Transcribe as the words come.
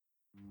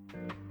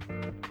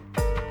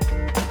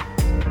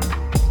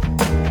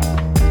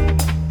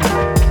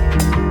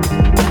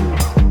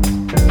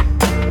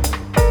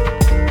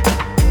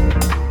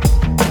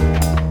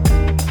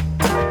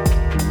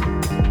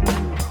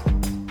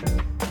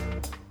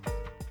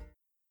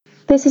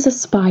This is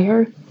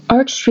Aspire,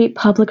 Arch Street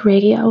Public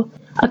Radio,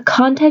 a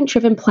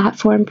content-driven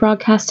platform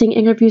broadcasting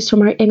interviews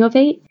from our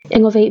Innovate,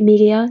 Innovate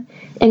Media,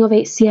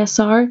 Innovate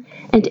CSR,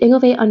 and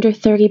Innovate Under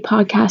 30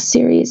 podcast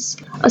series.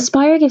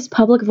 Aspire gives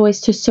public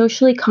voice to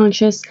socially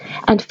conscious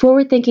and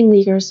forward-thinking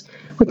leaders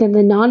within the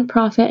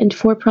nonprofit and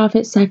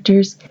for-profit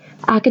sectors,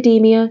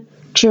 academia,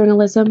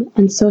 journalism,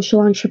 and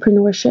social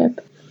entrepreneurship.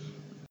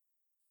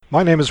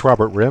 My name is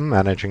Robert Rim,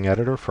 Managing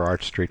Editor for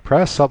Arch Street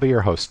Press. I'll be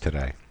your host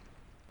today.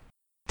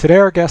 Today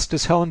our guest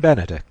is Helen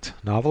Benedict,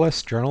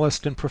 novelist,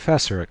 journalist, and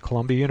professor at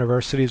Columbia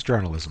University's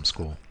Journalism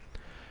School.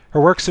 Her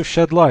works have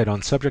shed light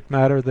on subject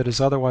matter that has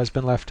otherwise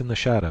been left in the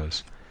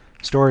shadows,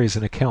 stories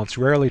and accounts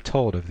rarely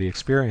told of the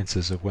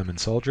experiences of women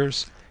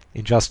soldiers,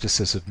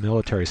 injustices of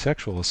military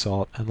sexual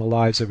assault, and the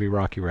lives of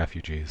Iraqi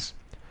refugees.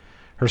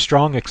 Her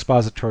strong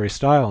expository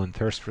style and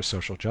thirst for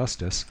social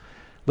justice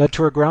led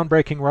to her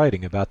groundbreaking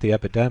writing about the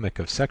epidemic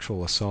of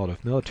sexual assault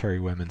of military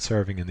women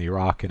serving in the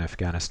Iraq and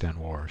Afghanistan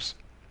wars.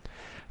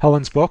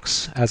 Helen's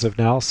books, as of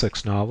now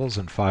 6 novels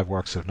and 5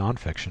 works of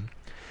nonfiction,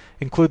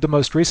 include the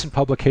most recent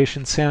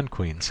publication Sand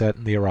Queen, set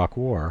in the Iraq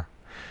War,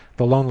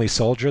 The Lonely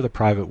Soldier, The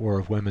Private War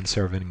of Women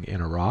Serving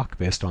in Iraq,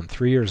 based on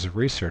 3 years of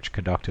research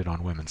conducted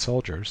on women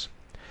soldiers,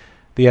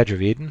 The Edge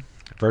of Eden,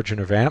 Virgin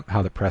or Vamp,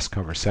 How the Press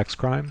Covers Sex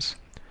Crimes,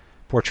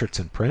 Portraits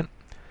in Print,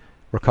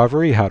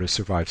 Recovery, How to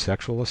Survive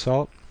Sexual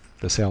Assault,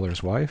 The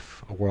Sailor's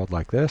Wife, A World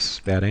Like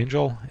This, Bad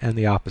Angel, and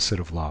The Opposite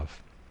of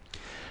Love.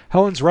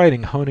 Helen's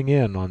writing, honing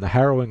in on the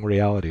harrowing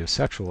reality of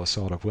sexual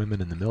assault of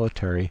women in the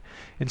military,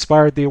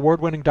 inspired the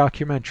award-winning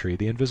documentary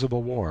The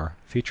Invisible War,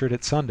 featured at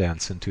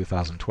Sundance in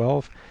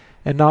 2012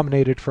 and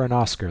nominated for an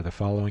Oscar the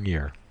following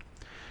year.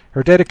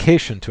 Her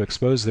dedication to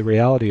expose the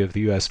reality of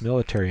the U.S.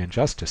 military and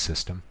justice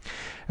system,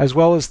 as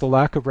well as the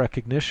lack of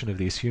recognition of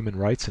these human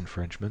rights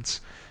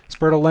infringements,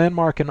 spurred a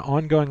landmark and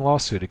ongoing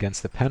lawsuit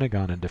against the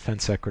Pentagon and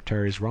Defense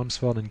Secretaries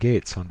Rumsfeld and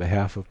Gates on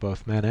behalf of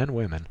both men and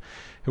women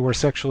who were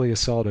sexually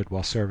assaulted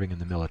while serving in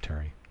the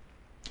military.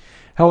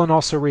 Helen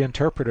also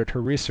reinterpreted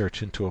her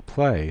research into a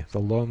play, The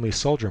Lonely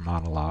Soldier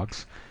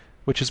Monologues,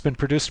 which has been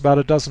produced about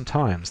a dozen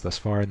times thus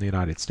far in the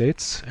United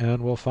States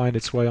and will find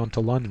its way onto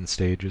London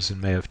stages in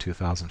May of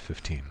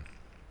 2015.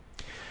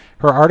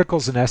 Her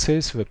articles and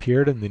essays have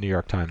appeared in the New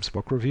York Times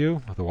Book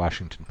Review, The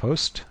Washington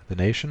Post, The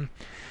Nation,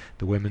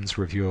 the Women's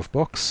Review of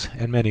Books,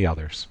 and many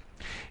others.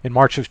 In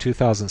March of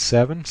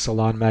 2007,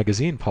 Salon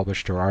magazine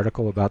published her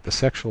article about the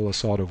sexual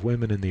assault of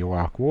women in the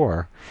Iraq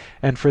War,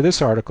 and for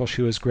this article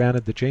she was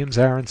granted the James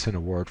Aronson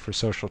Award for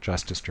Social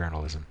Justice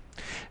Journalism.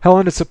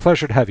 Helen, it's a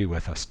pleasure to have you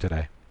with us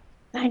today.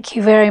 Thank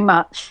you very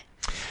much.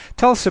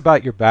 Tell us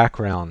about your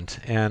background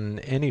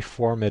and any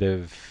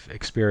formative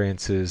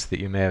experiences that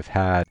you may have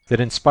had that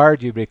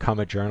inspired you to become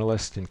a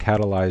journalist and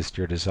catalyzed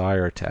your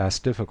desire to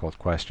ask difficult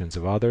questions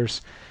of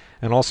others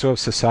and also of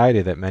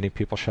society that many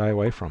people shy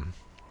away from.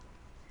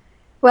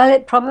 Well,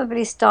 it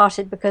probably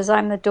started because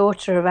I'm the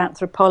daughter of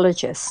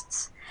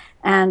anthropologists,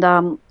 and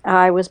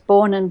I was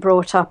born and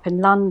brought up in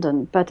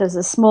London, but as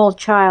a small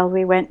child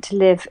we went to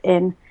live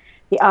in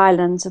the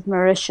islands of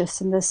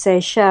Mauritius and the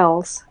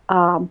Seychelles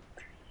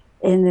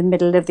in the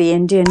middle of the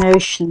Indian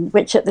Ocean,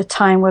 which at the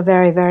time were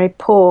very, very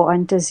poor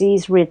and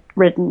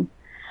disease-ridden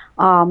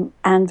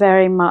and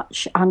very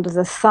much under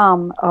the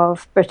thumb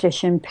of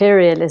British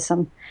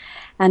imperialism.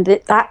 And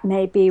that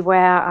may be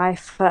where I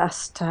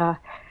first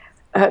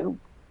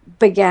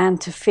began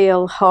to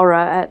feel horror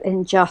at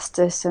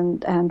injustice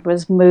and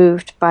was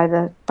moved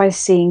by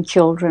seeing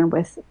children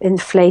with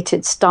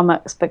inflated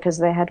stomachs because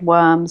they had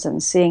worms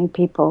and seeing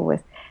people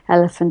with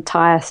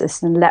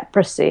elephantiasis and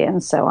leprosy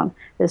and so on.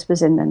 This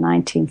was in the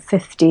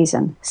 1950s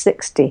and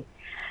 60s.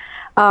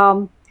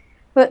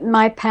 But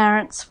my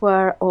parents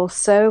were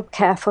also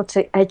careful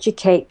to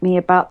educate me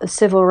about the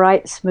civil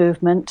rights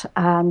movement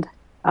and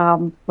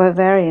were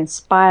very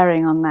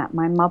inspiring on that.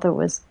 My mother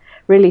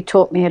really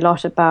taught me a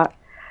lot about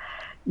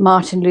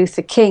Martin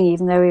Luther King,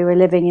 even though we were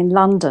living in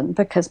London,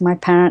 because my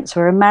parents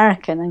were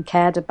American and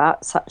cared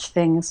about such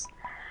things.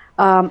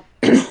 And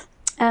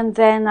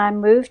then I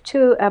moved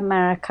to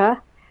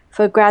America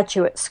for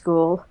graduate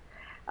school.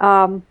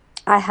 I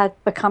had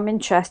become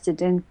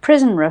interested in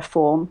prison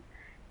reform,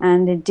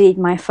 and indeed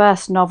my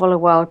first novel, A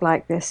World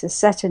Like This, is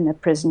set in a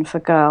prison for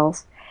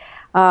girls.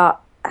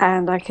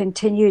 And I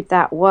continued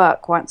that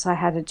work once I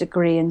had a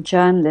degree in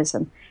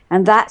journalism.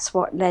 And that's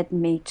what led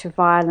me to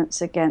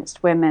violence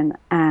against women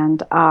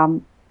and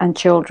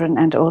children,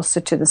 and also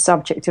to the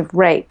subject of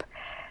rape,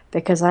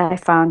 because I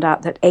found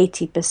out that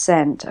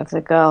 80% of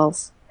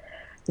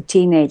the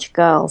teenage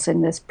girls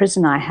in this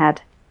prison I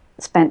had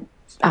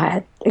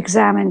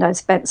examined, I'd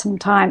spent some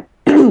time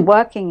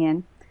working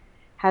in,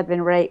 had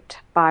been raped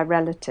by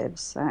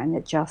relatives, and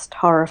it just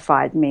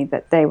horrified me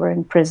that they were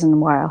in prison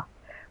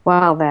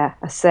while their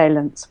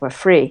assailants were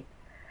free.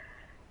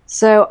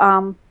 So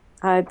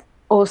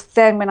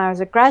then when I was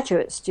a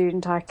graduate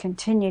student, I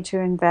continued to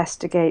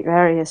investigate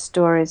various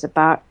stories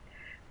about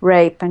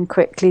rape and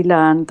quickly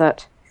learned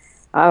that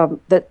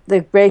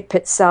the rape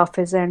itself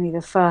is only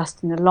the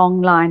first in a long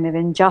line of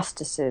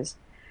injustices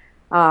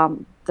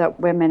that that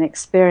women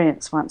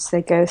experience once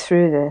they go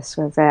through this,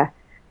 where they're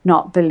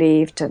not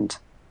believed and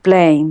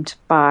blamed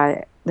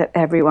by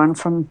everyone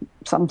from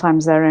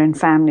sometimes their own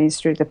families,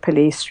 through the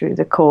police, through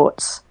the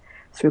courts,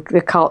 through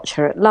the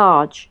culture at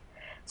large.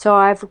 So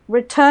I've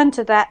returned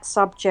to that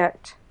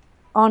subject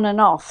on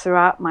and off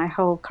throughout my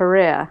whole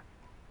career,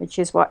 which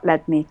is what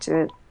led me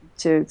to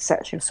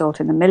sexual assault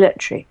in the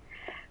military.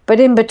 But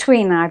in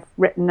between, I've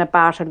written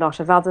about a lot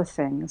of other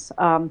things.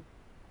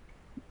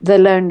 The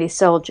Lonely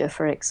Soldier,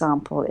 for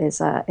example, is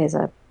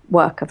a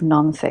work of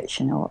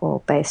nonfiction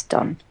or based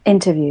on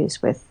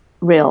interviews with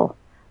real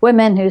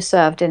women who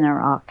served in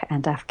Iraq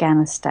and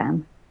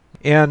Afghanistan.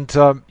 And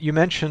you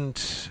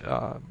mentioned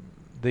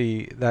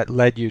that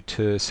led you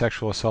to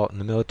sexual assault in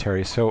the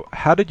military. So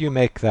how did you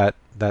make that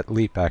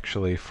leap,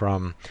 actually,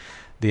 from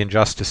the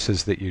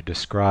injustices that you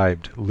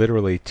described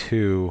literally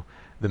to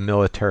the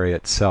military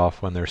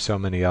itself, when there's so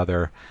many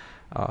other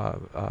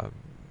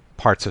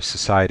parts of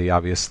society,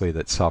 obviously,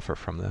 that suffer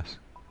from this?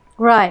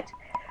 Right.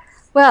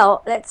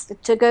 Well,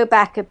 to go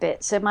back a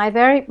bit. So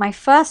my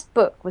first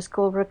book was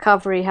called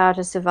Recovery: How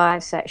to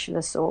Survive Sexual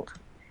Assault,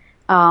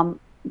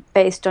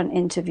 based on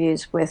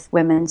interviews with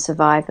women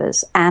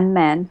survivors and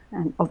men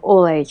and of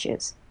all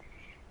ages.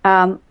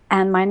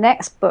 And my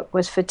next book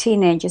was for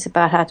teenagers,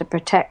 about how to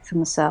protect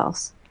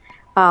themselves.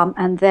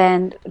 And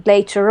then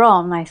later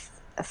on, my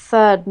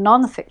third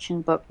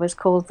non-fiction book was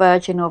called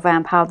Virgin or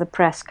Vamp: How the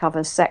Press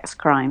Covers Sex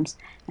Crimes,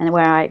 and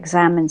where I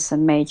examined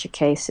some major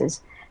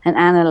cases and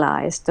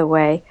analyzed the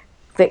way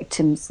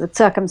the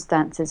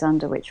circumstances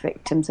under which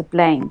victims are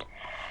blamed.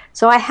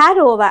 So I had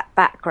all that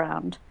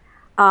background.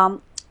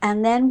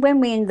 And then when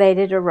we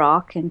invaded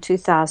Iraq in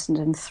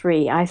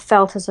 2003, I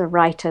felt as a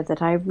writer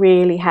that I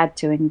really had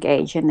to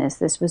engage in this.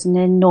 This was an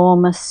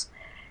enormous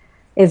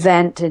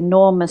event,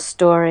 enormous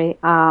story.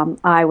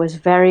 I was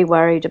very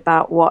worried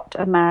about what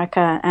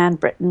America and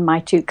Britain, my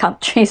two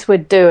countries, were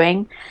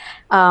doing.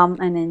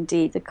 And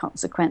indeed, the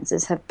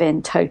consequences have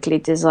been totally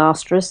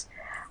disastrous.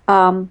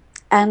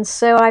 And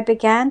so I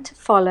began to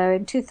follow,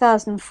 in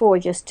 2004,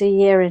 just a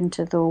year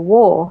into the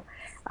war,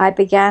 I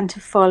began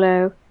to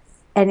follow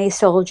any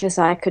soldiers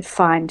I could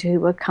find who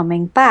were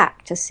coming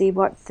back to see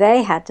what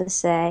they had to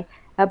say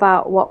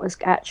about what was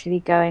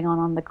actually going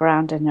on the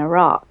ground in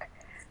Iraq,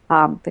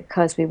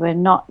 because we were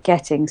not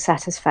getting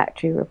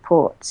satisfactory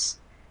reports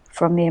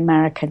from the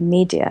American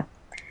media.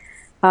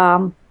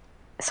 So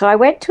I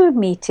went to a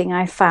meeting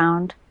I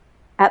found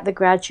at the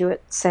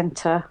Graduate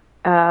Center,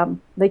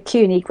 the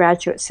CUNY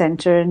Graduate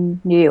Center in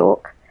New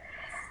York,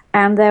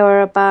 and there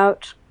were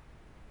about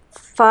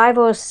 5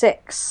 or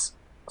 6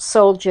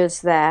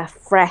 soldiers there,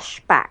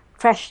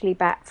 freshly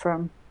back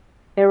from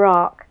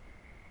Iraq,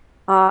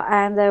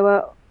 and there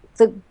were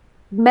the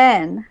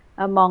men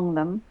among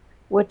them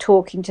were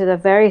talking to the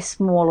very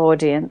small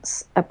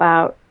audience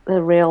about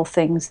the real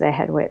things they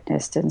had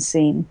witnessed and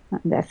seen,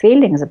 and their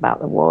feelings about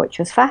the war, which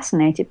was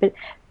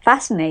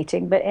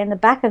fascinating. But in the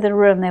back of the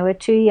room, there were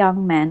 2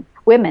 young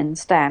women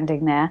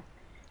standing there.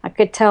 I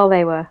could tell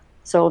they were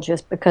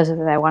soldiers because of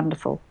their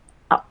wonderful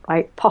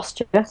upright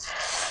posture.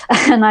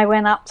 And I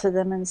went up to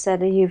them and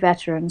said, "Are you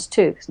veterans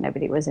too?" Because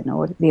nobody was in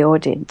the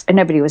audience, and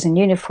nobody was in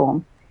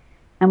uniform.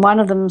 And one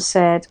of them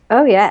said,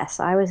 "Oh yes,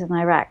 I was in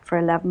Iraq for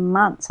 11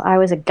 months. I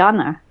was a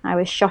gunner. I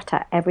was shot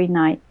at every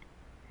night.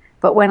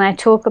 But when I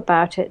talk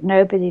about it,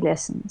 nobody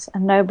listens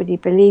and nobody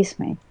believes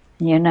me.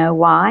 And you know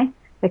why?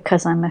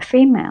 Because I'm a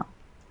female."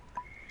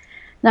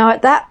 Now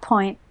at that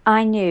point,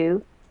 I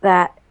knew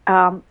that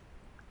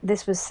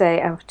this was,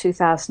 say,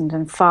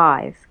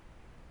 2005,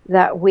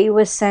 that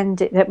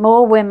that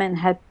more women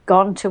had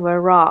gone to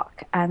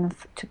Iraq and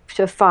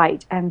to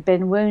fight and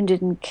been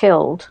wounded and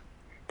killed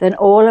than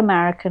all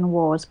American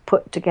wars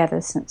put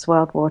together since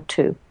World War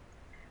II.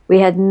 We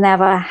had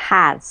never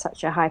had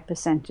such a high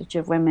percentage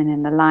of women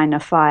in the line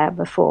of fire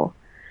before.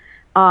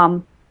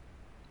 And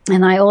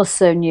I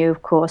also knew,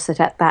 of course, that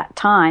at that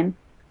time,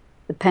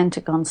 the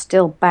Pentagon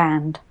still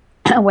banned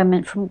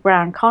women from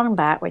ground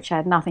combat, which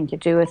had nothing to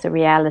do with the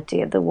reality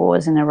of the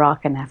wars in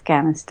Iraq and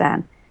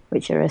Afghanistan,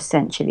 which are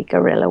essentially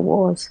guerrilla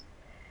wars.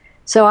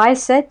 So I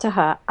said to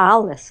her,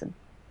 "I'll listen.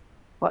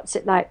 What's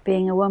it like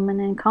being a woman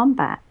in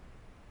combat?"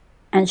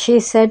 And she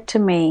said to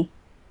me,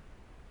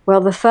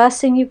 "Well, the first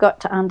thing you've got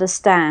to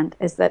understand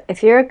is that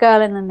if you're a girl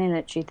in the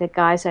military, the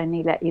guys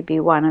only let you be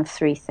one of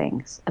 3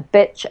 things: a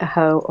bitch, a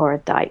hoe, or a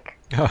dyke.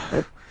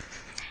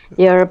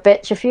 You're a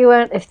bitch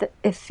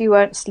if you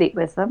won't sleep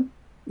with them.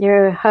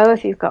 You're a hoe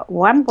if you've got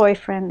one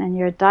boyfriend, and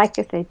you're a dyke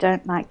if they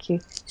don't like you,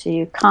 so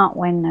you can't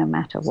win no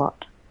matter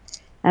what."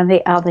 And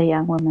the other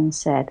young woman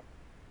said,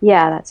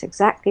 "Yeah, that's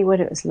exactly what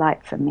it was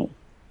like for me."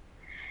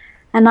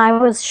 And I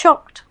was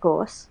shocked, of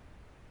course.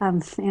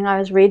 I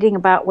was reading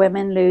about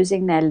women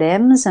losing their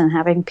limbs and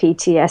having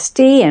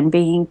PTSD and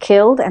being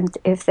killed, and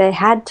if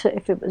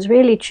it was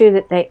really true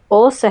that they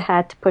also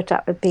had to put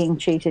up with being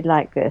treated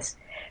like this,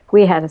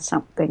 we had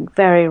something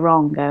very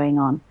wrong going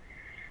on.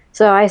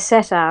 So I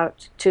set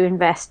out to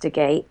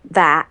investigate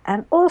that,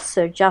 and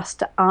also just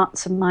to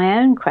answer my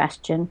own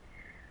question: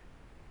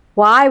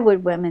 why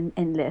would women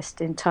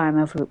enlist in time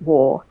of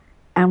war?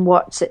 and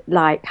what's it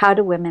like? How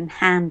do women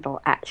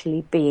handle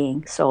actually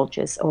being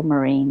soldiers or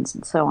Marines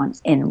and so on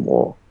in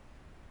war?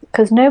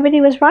 Because nobody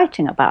was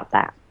writing about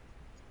that.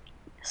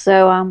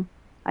 So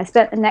I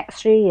spent the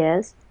next 3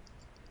 years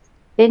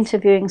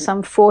interviewing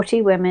some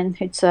 40 women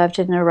who'd served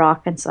in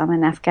Iraq and some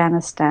in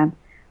Afghanistan,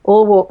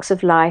 all walks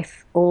of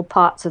life, all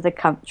parts of the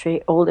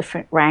country, all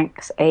different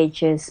ranks,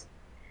 ages,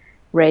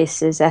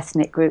 races,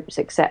 ethnic groups,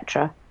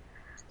 etc.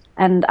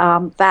 And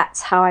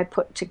that's how I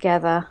put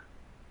together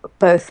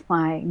both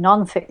my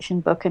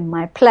nonfiction book and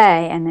my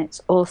play, and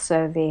it's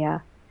also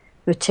the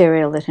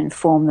material that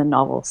informed the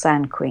novel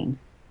Sand Queen.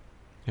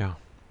 Yeah.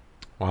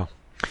 Wow.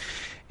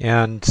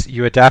 And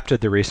you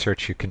adapted the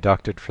research you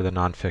conducted for the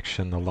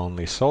nonfiction The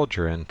Lonely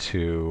Soldier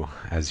into,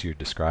 as you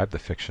described, the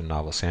fiction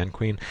novel Sand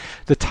Queen.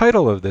 The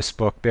title of this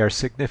book bears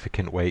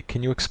significant weight.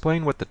 Can you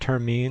explain what the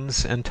term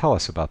means and tell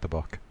us about the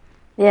book?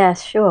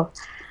 Yes, sure.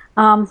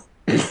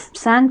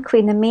 Sand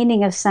Queen, the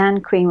meaning of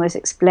Sand Queen was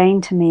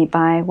explained to me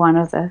by one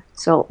of the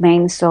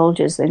main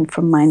soldiers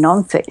from my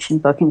nonfiction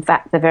book. In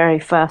fact, the very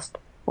first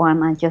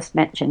one I just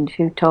mentioned,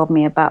 who told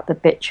me about the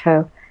bitch,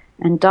 hoe,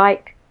 and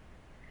dyke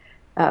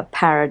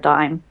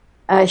paradigm.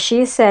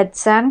 She said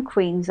Sand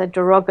Queen's a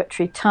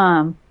derogatory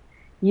term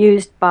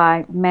used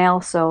by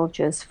male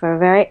soldiers for a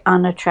very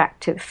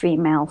unattractive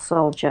female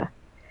soldier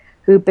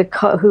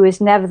who is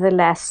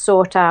nevertheless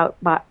sought out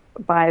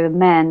by the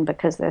men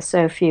because there's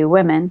so few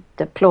women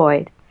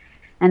deployed,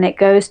 and it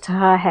goes to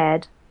her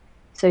head,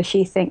 so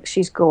she thinks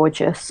she's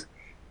gorgeous,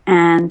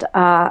 and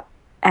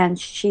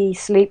she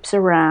sleeps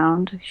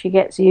around. She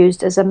gets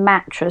used as a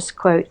mattress,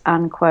 quote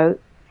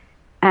unquote,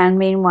 and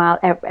meanwhile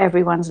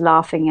everyone's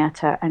laughing at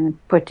her and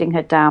putting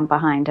her down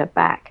behind her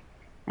back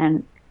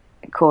and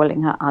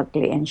calling her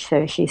ugly, and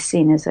so she's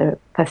seen as a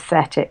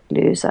pathetic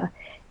loser.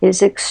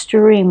 It's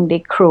extremely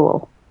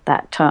cruel,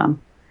 that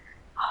term.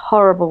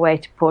 Horrible way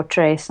to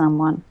portray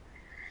someone.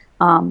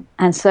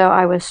 And so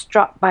I was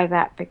struck by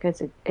that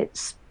because it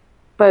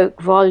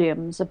spoke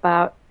volumes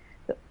about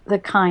the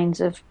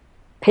kinds of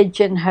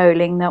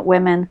pigeonholing that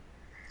women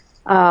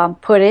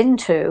put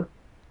into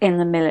in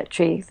the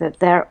military, that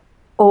they're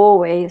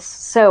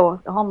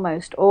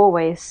almost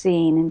always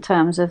seen in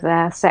terms of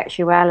their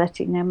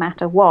sexuality, no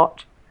matter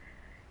what.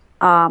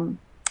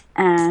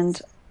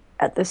 And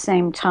at the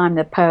same time,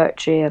 the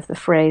poetry of the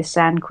phrase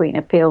Sand Queen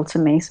appealed to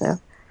me, so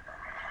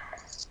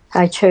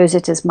I chose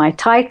it as my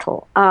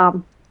title.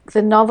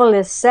 The novel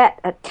is set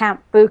at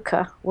Camp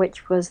Bucca,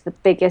 which was the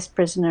biggest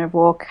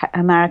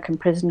American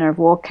prisoner of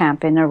war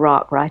camp in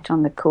Iraq, right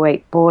on the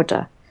Kuwait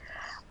border.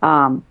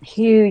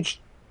 Huge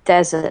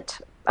desert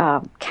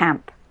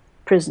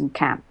prison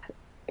camp,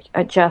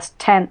 just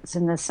tents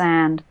in the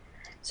sand,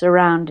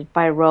 surrounded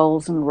by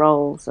rolls and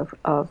rolls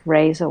of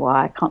razor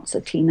wire,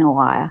 concertina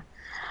wire,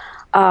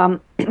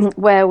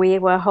 where we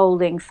were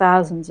holding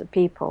thousands of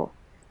people,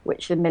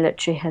 which the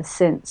military has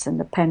since, and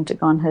the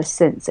Pentagon has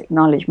since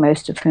acknowledged,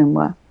 most of whom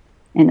were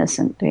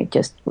innocent. They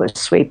just were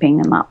sweeping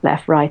them up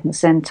left, right, and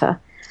center.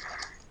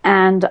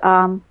 And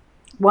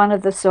one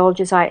of the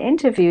soldiers I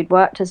interviewed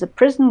worked as a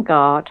prison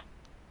guard,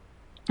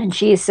 and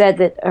she said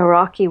that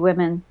Iraqi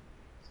women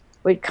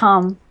would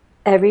come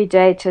every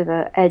day to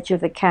the edge of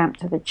the camp,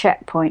 to the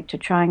checkpoint, to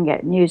try and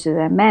get news of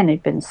their men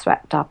who'd been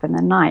swept up in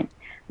the night,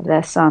 of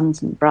their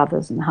sons and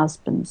brothers and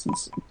husbands and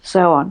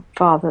so on,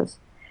 fathers.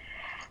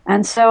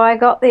 And so I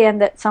got the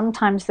end that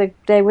sometimes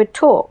they would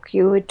talk.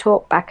 You would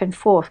talk back and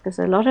forth, because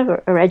a lot of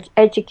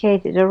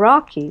educated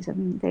Iraqis, I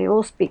mean, they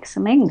all speak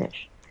some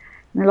English,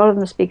 and a lot of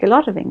them speak a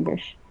lot of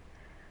English.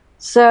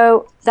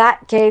 So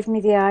that gave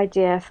me the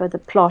idea for the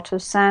plot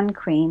of Sand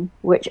Queen,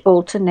 which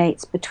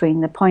alternates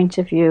between the point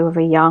of view of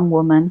a young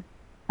woman,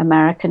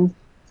 American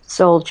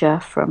soldier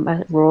from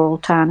a rural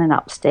town in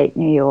upstate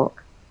New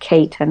York,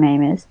 Kate her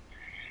name is,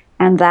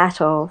 and that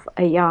of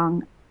a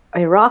young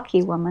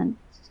Iraqi woman,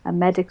 a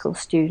medical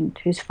student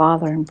whose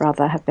father and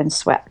brother have been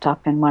swept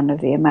up in one of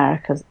the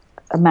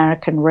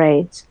American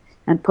raids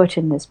and put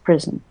in this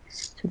prison.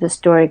 So the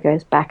story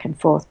goes back and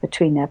forth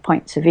between their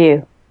points of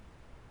view.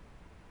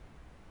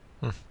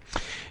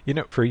 You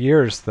know, for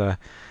years, the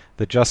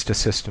justice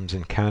systems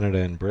in Canada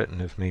and Britain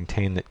have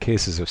maintained that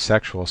cases of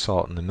sexual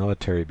assault in the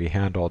military be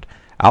handled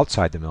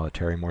outside the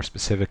military, more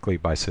specifically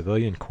by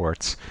civilian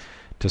courts,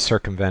 to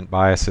circumvent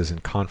biases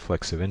and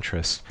conflicts of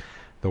interest,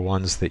 the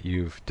ones that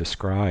you've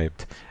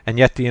described. And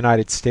yet the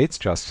United States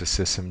justice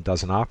system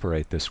doesn't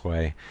operate this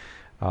way.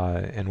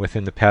 And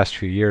within the past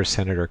few years,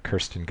 Senator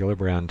Kirsten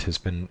Gillibrand has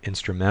been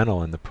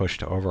instrumental in the push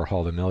to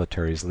overhaul the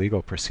military's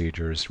legal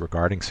procedures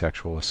regarding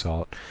sexual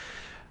assault.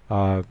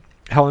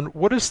 Helen,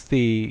 what does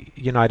the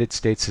United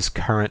States'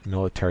 current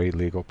military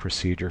legal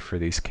procedure for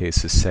these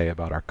cases say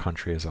about our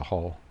country as a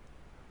whole?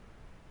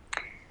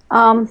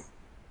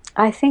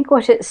 I think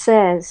what it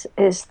says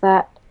is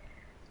that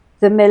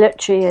the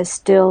military is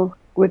still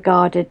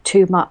regarded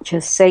too much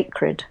as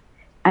sacred,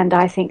 and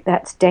I think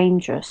that's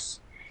dangerous.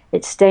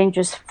 It's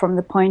dangerous from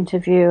the point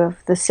of view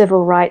of the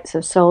civil rights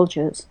of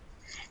soldiers,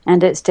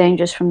 and it's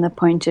dangerous from the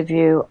point of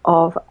view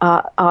of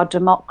our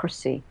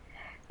democracy.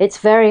 it's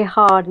very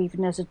hard,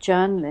 even as a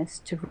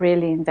journalist, to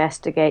really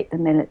investigate the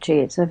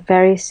military. It's a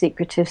very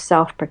secretive,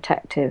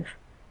 self-protective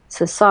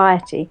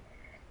society,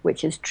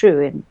 which is true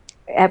in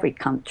every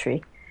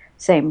country.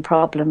 Same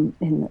problem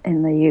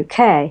in the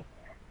UK.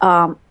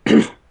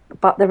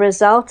 But the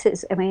result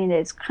is, I mean,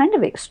 it's kind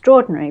of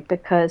extraordinary,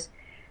 because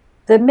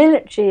the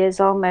military is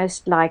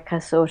almost like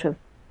a sort of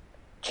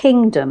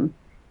kingdom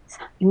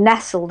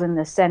nestled in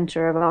the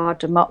center of our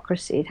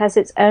democracy. It has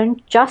its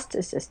own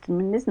justice system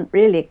and isn't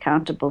really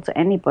accountable to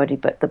anybody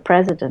but the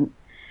president.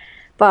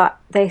 But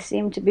they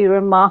seem to be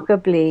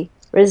remarkably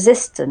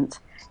resistant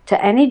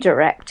to any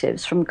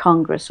directives from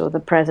Congress or the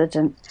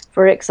president.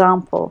 For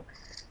example,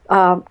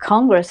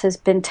 Congress has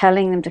been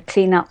telling them to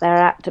clean up their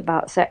act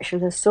about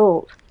sexual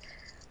assault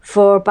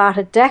for about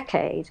a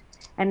decade,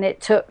 and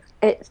it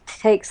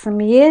takes them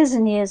years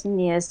and years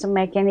and years to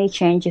make any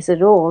changes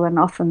at all, and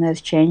often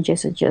those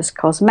changes are just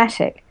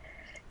cosmetic.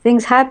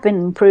 Things have been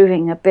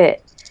improving a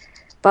bit,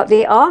 but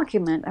the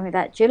argument, I mean,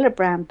 that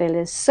Gillibrand bill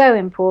is so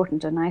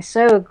important, and I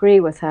so agree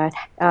with her.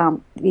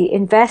 The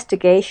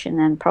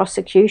investigation and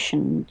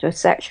prosecution of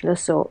sexual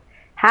assault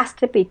has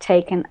to be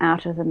taken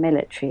out of the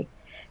military,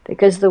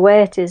 because the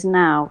way it is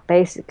now,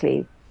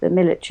 basically, the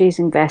military is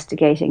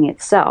investigating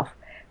itself,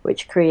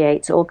 which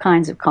creates all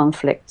kinds of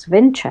conflicts of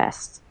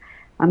interest.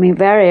 I mean,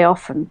 very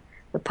often,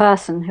 the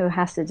person who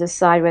has to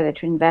decide whether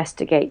to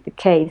investigate the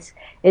case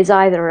is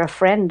either a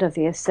friend of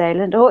the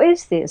assailant or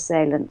is the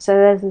assailant. So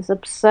there's this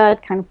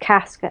absurd kind of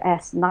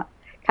Kafkaesque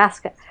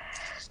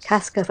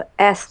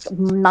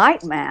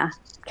nightmare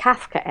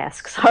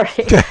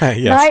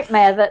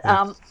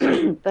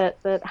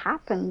that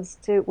happens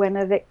to when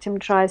a victim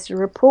tries to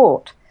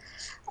report.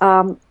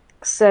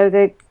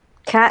 So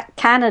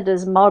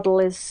Canada's model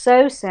is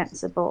so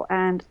sensible,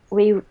 and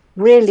we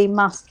really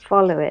must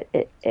follow it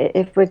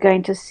if we're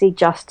going to see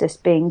justice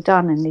being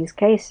done in these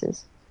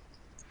cases.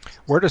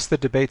 Where does the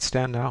debate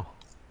stand now?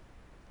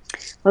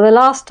 Well, the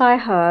last I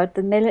heard,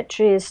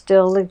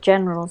 the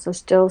generals are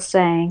still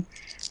saying,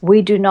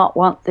 we do not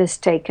want this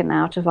taken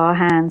out of our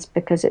hands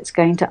because it's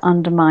going to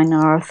undermine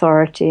our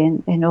authority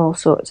in all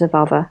sorts of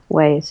other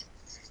ways.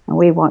 And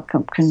we want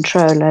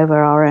control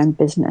over our own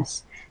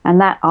business. And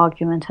that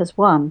argument has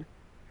won.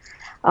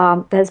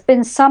 There's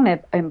been some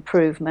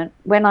improvement.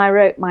 When I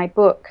wrote my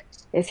book,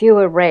 if you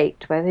were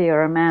raped, whether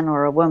you're a man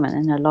or a woman,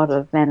 and a lot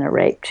of men are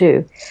raped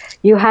too,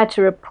 you had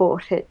to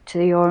report it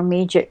to your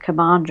immediate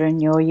commander in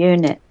your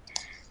unit.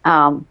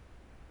 And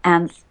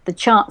the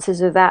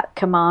chances of that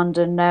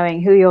commander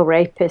knowing who your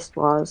rapist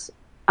was,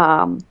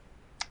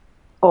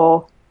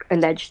 or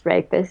alleged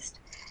rapist,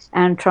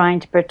 and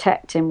trying to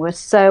protect him was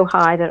so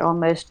high that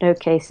almost no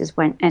cases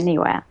went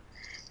anywhere.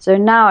 So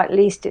now at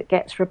least it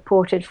gets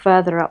reported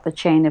further up the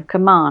chain of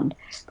command.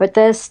 But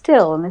there's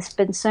still, and there's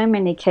been so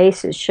many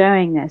cases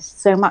showing this,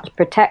 so much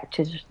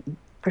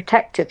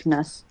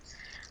protectiveness,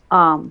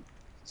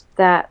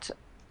 that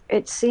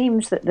it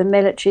seems that the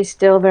military,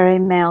 still very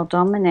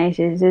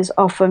male-dominated, is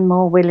often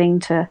more willing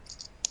to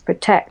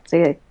protect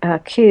the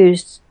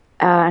accused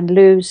and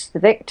lose the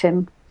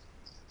victim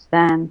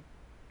than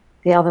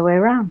the other way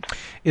around.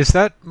 Is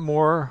that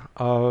more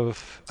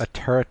of a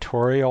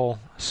territorial,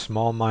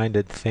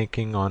 small-minded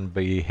thinking on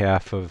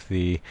behalf of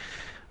the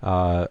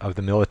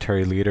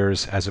military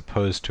leaders, as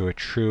opposed to a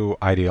true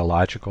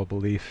ideological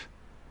belief?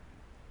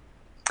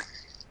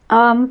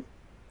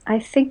 I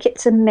think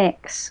it's a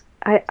mix.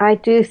 I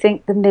do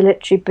think the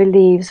military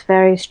believes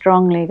very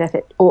strongly that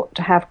it ought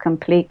to have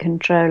complete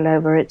control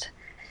over its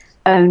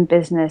own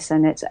business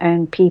and its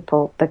own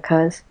people,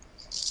 because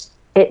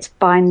it's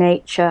by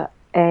nature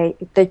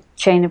the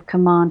chain of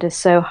command is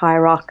so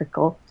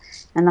hierarchical,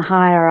 and the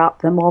higher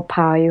up, the more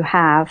power you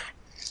have,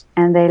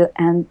 and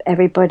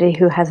everybody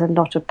who has a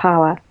lot of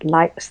power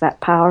likes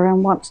that power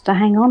and wants to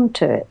hang on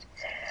to it.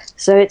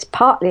 So it's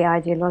partly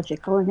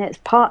ideological, and it's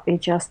partly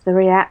just the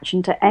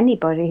reaction to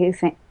anybody who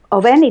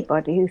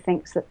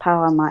thinks that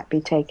power might be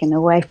taken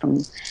away from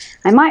them.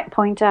 I might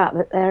point out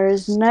that there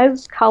is no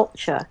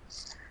culture,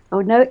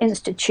 or no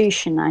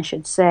institution, I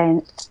should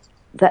say,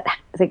 that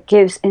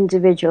gives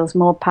individuals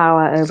more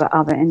power over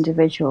other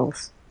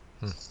individuals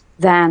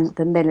than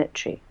the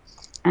military.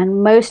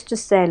 And most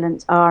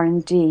assailants are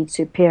indeed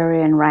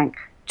superior in rank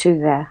to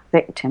their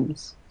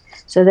victims.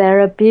 So they're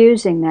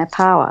abusing their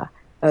power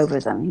over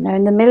them. You know,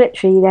 in the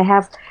military, you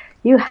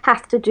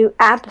have to do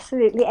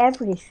absolutely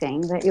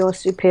everything that your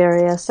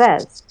superior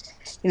says.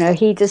 You know,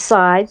 he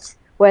decides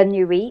when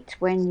you eat,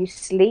 when you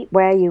sleep,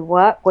 where you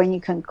work, when you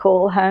can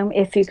call home,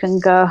 if you can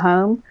go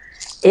home,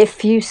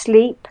 if you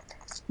sleep,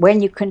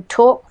 when you can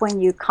talk, when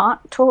you can't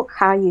talk,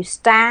 how you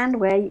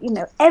stand,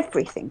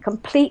 everything,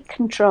 complete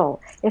control.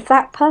 If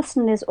that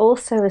person is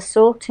also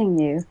assaulting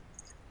you,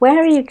 where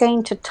are you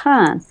going to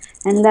turn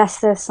unless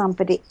there's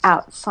somebody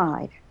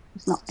outside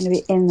who's not going to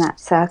be in that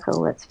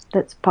circle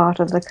that's part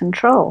of the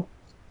control?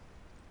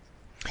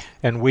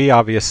 And we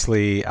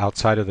obviously,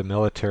 outside of the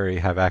military,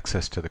 have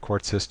access to the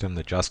court system,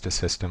 the justice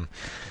system,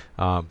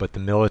 but the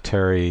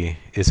military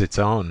is its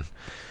own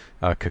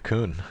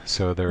cocoon.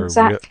 So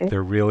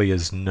there really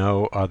is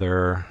no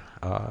other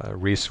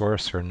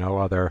resource or no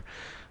other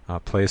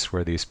place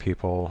where these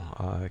people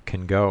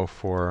can go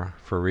for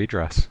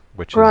redress,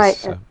 which Right.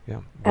 is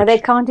They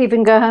can't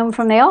even go home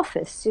from the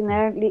office.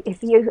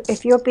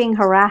 If you're being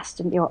harassed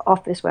in your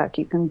office work,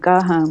 you can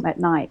go home at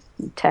night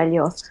and tell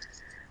your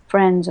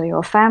friends or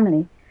your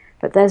family.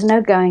 But there's no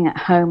going at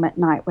home at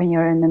night when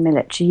you're in the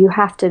military. You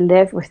have to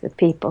live with the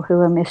people who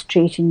are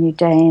mistreating you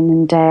day in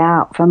and day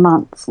out for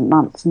months and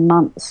months and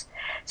months.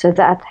 So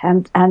that,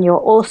 and you're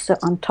also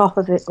on top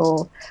of it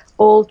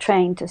all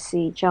trained to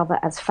see each other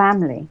as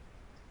family.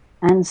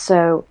 And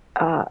so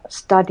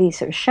studies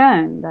have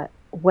shown that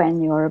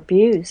when you're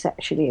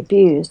sexually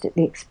abused,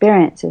 the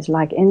experience is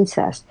like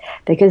incest,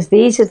 because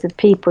these are the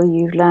people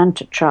you've learned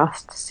to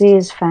trust, see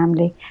as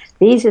family.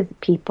 These are the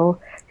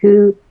people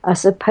who are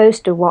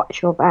supposed to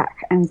watch your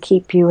back and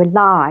keep you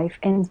alive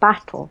in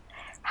battle.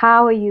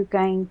 How are you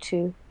going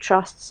to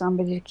trust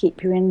somebody to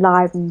keep you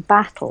alive in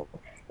battle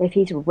if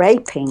he's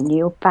raping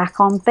you back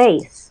on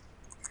base?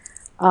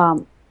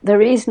 The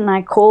reason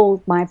I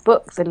called my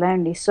book The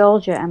Lonely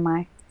Soldier and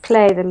my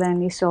play The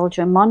Lonely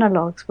Soldier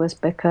Monologues was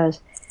because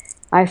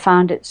I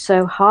found it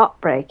so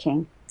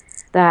heartbreaking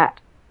that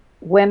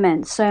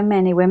so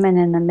many women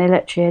in the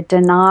military are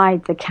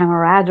denied the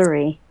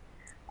camaraderie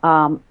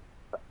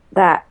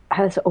that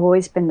has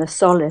always been the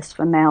solace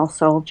for male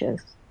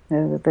soldiers.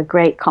 The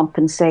great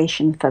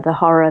compensation for the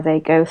horror they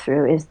go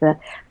through is the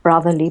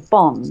brotherly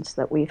bonds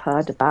that we've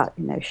heard about.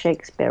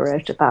 Shakespeare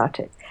wrote about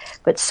it.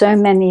 But so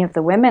many of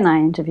the women I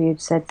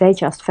interviewed said they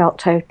just felt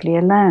totally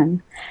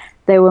alone.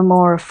 They were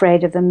more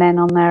afraid of the men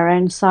on their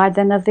own side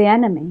than of the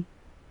enemy.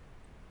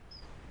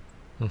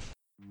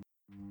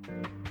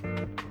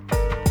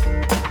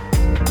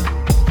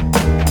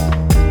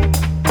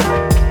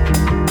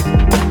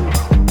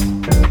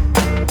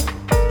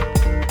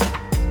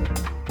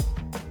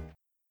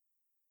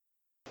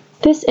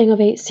 This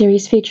Innovate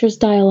series features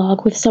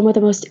dialogue with some of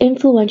the most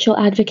influential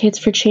advocates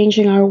for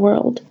changing our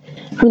world,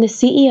 from the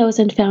CEOs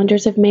and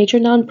founders of major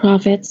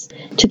nonprofits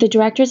to the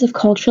directors of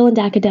cultural and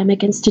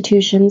academic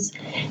institutions.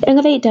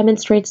 Innovate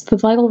demonstrates the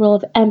vital role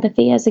of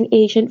empathy as an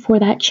agent for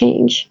that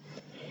change.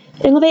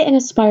 Innovate and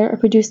Aspire are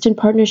produced in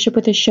partnership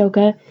with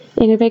Ashoka,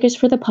 Innovators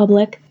for the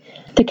Public,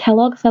 the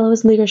Kellogg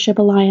Fellows Leadership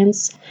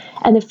Alliance,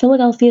 and the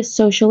Philadelphia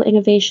Social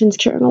Innovations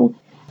Journal,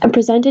 and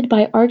presented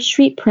by Arch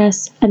Street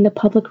Press and the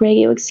Public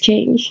Radio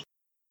Exchange.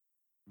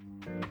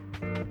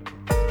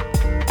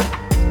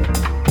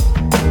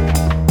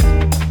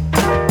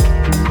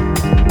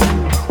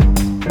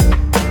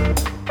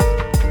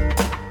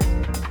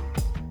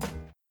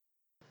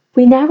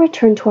 We now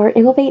return to our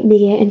Innovate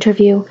Media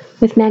interview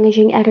with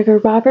managing editor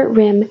Robert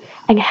Rim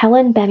and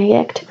Helen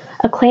Benedict,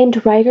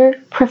 acclaimed writer,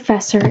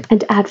 professor,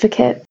 and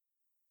advocate.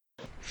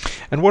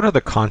 And what are the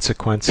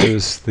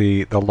consequences,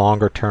 the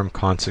longer-term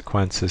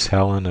consequences,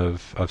 Helen,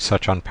 of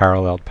such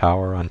unparalleled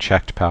power,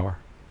 unchecked power?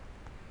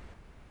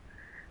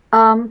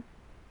 You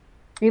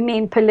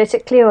mean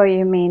politically, or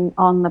you mean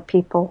on the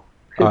people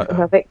who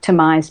are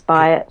victimized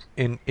by it?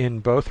 In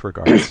both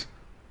regards.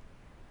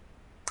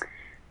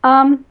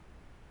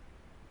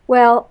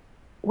 Well,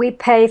 we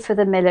pay for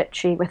the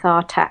military with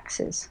our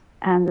taxes,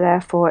 and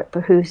therefore it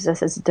behooves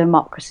us as a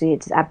democracy.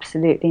 It's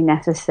absolutely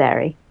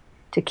necessary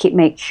to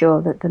make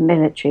sure that the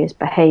military is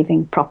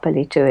behaving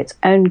properly to its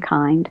own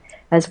kind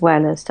as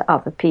well as to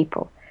other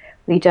people.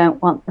 We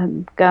don't want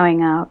them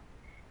going out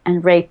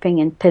and raping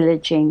and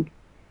pillaging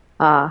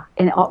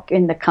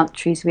in the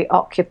countries we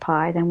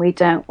occupied, and we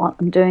don't want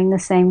them doing the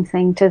same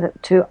thing to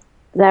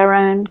their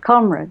own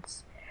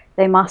comrades.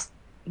 They must.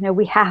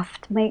 We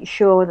have to make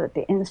sure that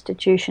the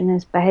institution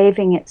is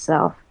behaving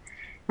itself,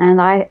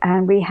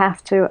 and we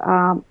have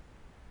to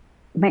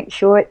make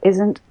sure it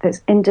isn't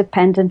this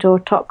independent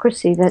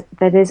autocracy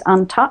that is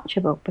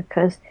untouchable,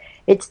 because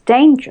it's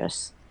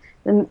dangerous.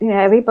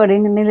 Everybody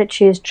in the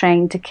military is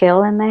trained to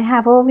kill, and they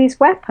have all these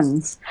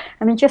weapons.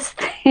 I mean,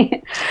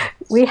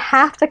 we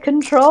have to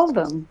control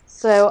them.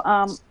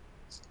 So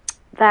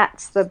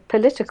that's the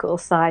political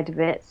side of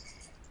it.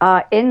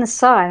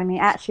 Inside,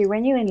 actually,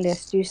 when you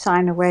enlist, you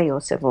sign away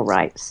your civil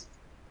rights.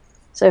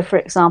 So, for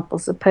example,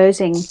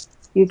 supposing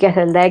you get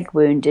a leg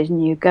wounded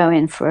and you go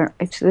in to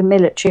the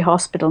military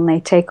hospital and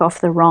they take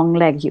off the wrong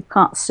leg, you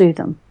can't sue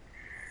them.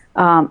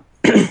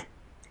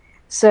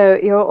 So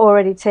you're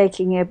already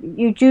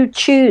you do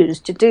choose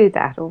to do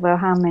that, although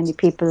how many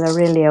people are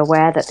really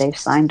aware that they've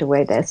signed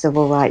away their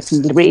civil rights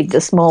and read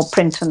the small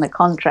print on the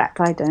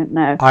contract, I don't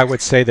know. I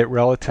would say that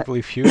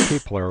relatively few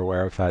people are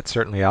aware of that,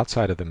 certainly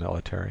outside of the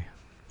military.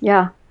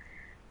 Yeah.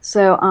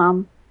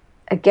 So,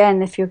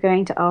 again, if you're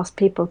going to ask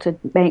people to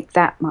make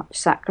that much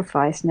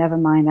sacrifice, never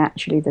mind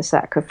actually the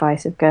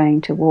sacrifice of going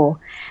to war,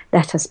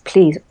 let us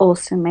please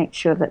also make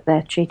sure that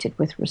they're treated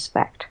with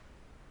respect.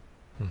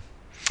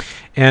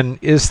 And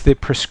is the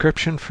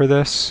prescription for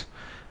this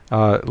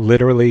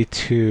literally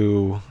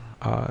to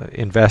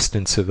invest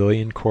in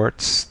civilian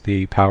courts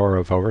the power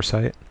of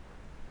oversight?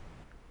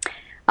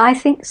 I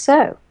think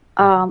so.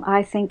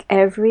 I think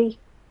everybody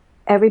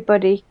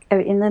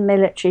in the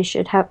military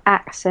should have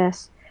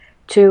access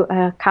to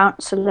a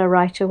counselor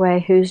right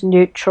away who's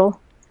neutral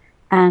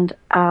and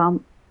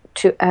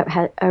to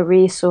a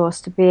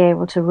resource to be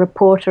able to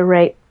report a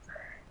rape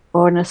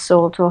or an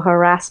assault or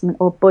harassment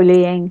or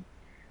bullying,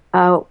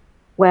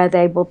 where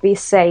they will be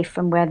safe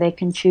and where they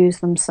can choose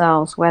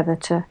themselves whether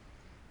to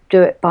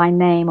do it by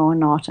name or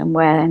not, and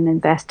where an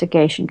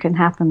investigation can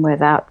happen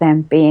without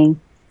them being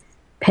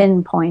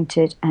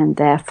pinpointed and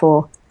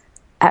therefore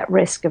at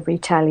risk of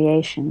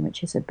retaliation,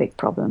 which is a big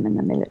problem in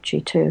the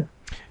military too.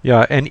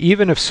 Yeah, and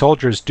even if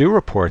soldiers do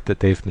report that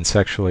they've been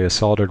sexually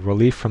assaulted,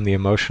 relief from the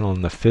emotional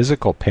and the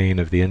physical pain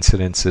of the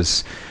incidents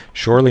is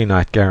surely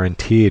not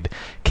guaranteed.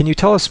 Can you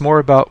tell us more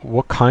about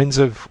what kinds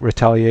of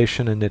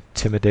retaliation and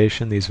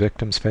intimidation these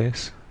victims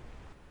face?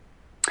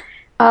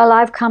 Well,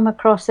 I've come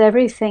across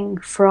everything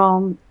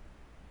from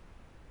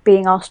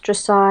being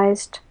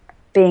ostracized,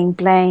 being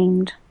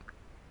blamed,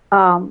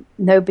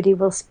 nobody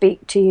will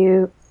speak to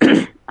you,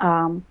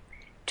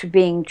 to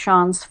being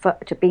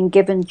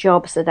given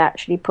jobs that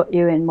actually put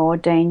you in more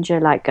danger,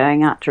 like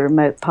going out to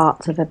remote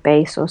parts of a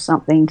base or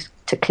something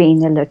to clean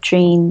the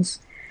latrines.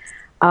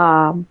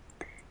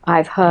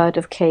 I've heard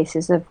of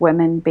cases of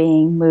women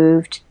being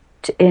moved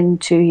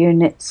into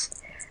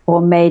units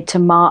or made to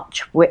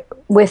march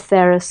with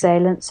their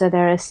assailants, so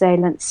their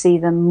assailants see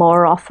them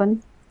more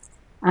often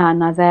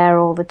and are there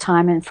all the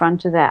time in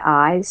front of their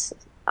eyes.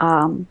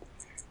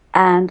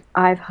 And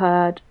I've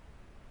heard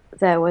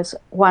there was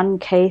one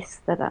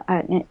case that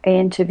I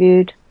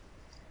interviewed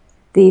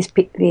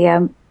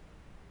the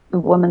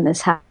woman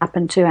this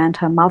happened to and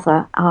her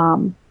mother.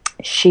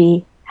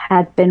 She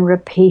had been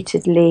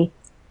repeatedly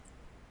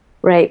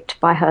raped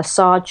by her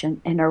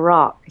sergeant in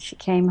Iraq. She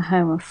came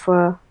home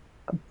for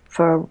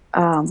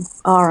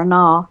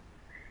R&R,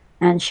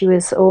 and she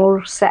was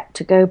all set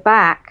to go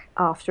back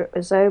after it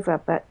was over,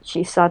 but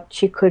she said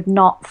she could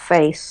not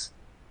face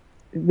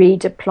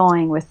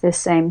redeploying with this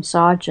same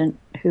sergeant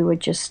who would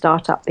just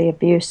start up the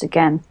abuse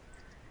again.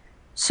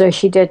 So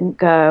she didn't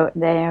go.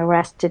 The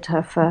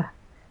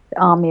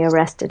army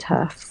arrested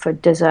her for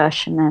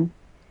desertion and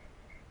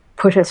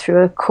put her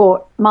through a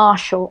court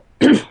martial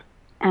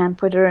and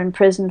put her in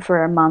prison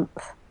for a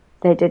month.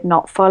 They did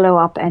not follow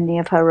up any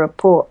of her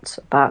reports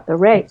about the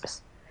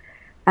rapes.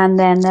 And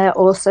then there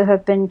also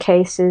have been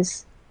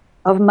cases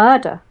of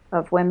murder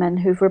of women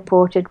who've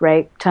reported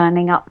rape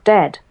turning up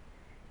dead.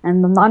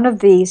 And none of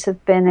these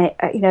have been,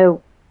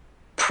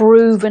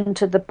 proven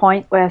to the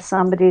point where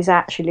somebody's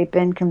actually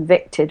been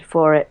convicted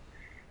for it.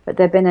 But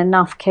there have been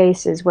enough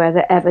cases where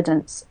the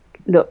evidence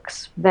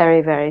looks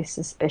very, very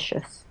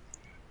suspicious.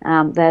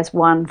 There's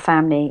one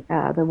family,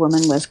 the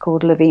woman was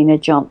called Lavina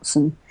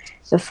Johnson.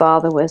 The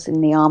father was in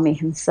the army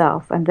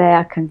himself, and they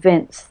are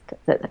convinced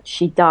that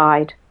she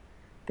died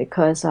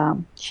because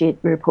she had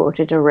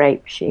reported a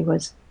rape. She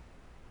was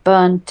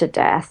burned to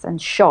death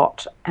and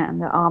shot,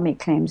 and the army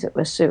claims it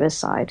was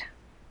suicide.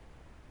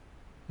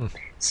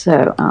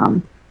 So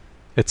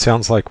it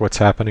sounds like what's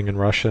happening in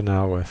Russia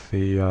now with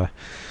the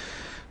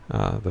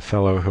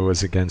fellow who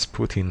was against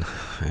Putin,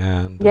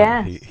 and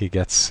he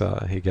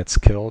gets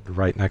killed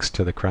right next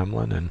to the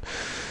Kremlin, and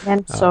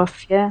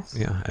Nemtsov, yes.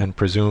 Yeah, and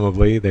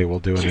presumably they will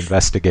do an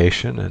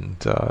investigation,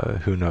 and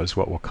who knows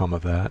what will come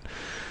of that.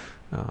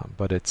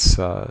 But it's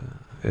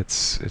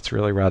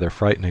really rather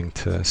frightening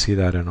to see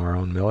that in our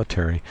own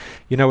military.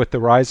 With the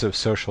rise of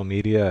social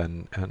media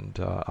and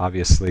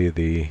obviously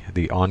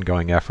the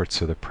ongoing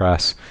efforts of the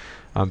press,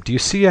 do you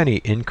see any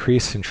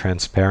increase in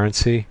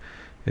transparency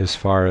as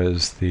far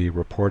as the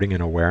reporting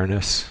and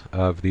awareness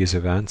of these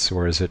events,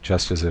 or is it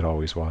just as it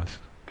always was?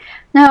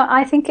 No,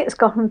 I think it's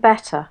gotten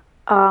better.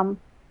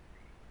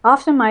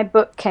 After my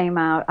book came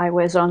out, I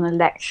was on a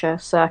lecture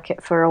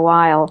circuit for a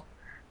while,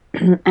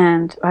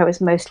 and I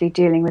was mostly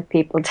dealing with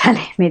people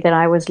telling me that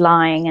I was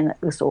lying and that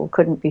this all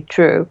couldn't be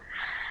true.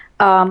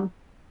 And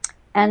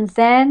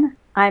then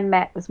I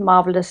met this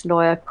marvelous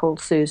lawyer called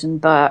Susan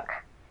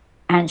Burke,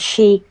 and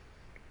she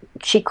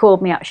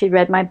called me up. She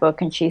read my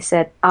book and she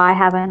said, I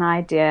have an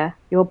idea.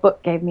 Your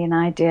book gave me an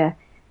idea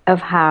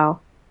of how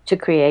to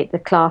create the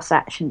class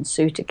action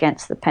suit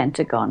against the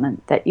Pentagon,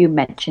 and that you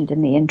mentioned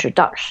in the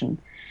introduction.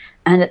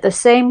 And at the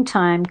same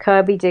time,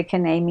 Kirby Dick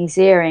and Amy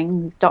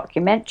Ziering,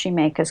 documentary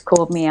makers,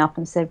 called me up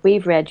and said,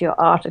 we've read your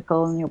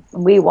article and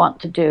we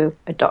want to do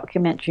a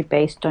documentary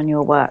based on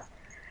your work.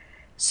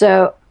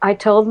 So I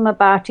told them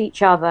about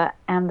each other,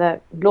 and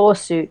the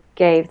lawsuit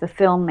gave the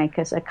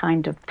filmmakers a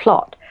kind of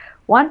plot.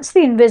 Once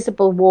The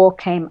Invisible War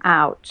came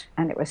out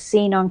and it was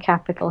seen on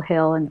Capitol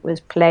Hill and it was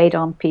played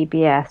on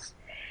PBS,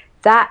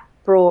 that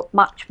brought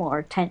much more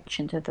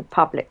attention to the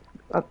public,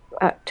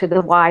 to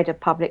the wider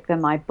public than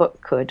my book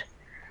could.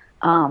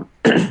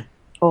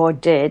 Or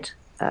did.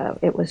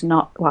 It was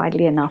not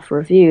widely enough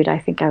reviewed. I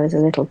think I was a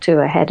little too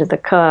ahead of the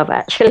curve,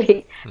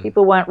 actually.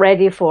 People weren't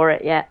ready for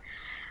it yet.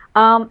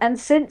 And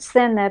since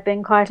then, there have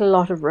been quite a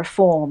lot of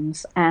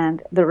reforms,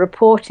 and the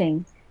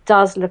reporting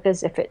does look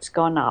as if it's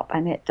gone up,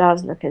 and it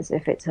does look as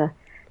if it's a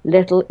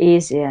little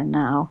easier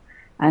now,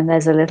 and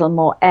there's a little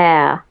more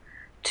air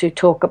to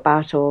talk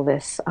about all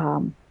this.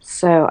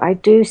 So I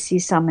do see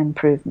some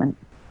improvement.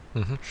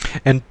 Hmm.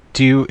 And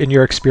do you, in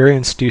your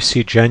experience, do you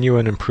see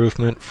genuine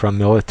improvement from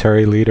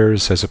military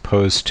leaders as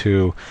opposed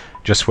to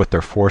just what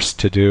they're forced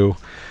to do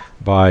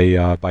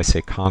by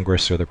say,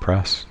 Congress or the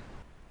press?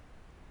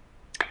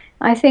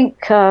 I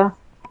think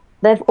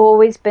there've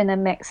always been a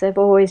mix. There've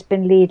always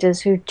been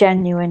leaders who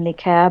genuinely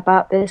care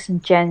about this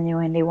and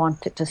genuinely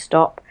want it to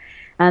stop.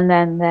 And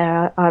then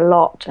there are a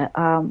lot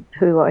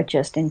who are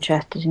just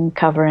interested in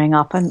covering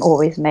up and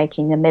always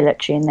making the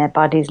military and their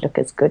buddies look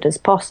as good as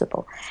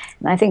possible.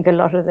 And I think a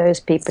lot of those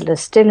people are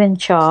still in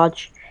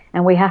charge,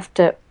 and we have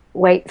to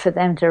wait for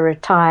them to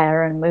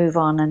retire and move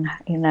on,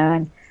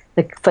 and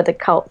for the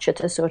culture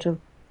to sort of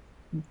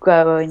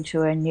go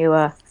into a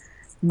newer,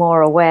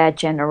 more aware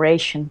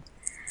generation.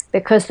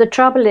 Because the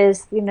trouble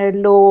is,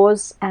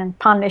 laws and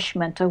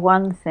punishment are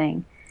one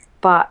thing,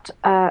 but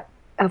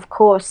of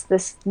course,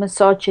 this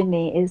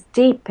misogyny is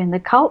deep in the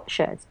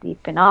culture. It's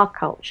deep in our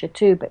culture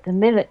too. But the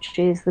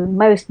military is the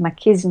most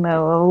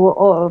machismo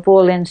of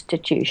all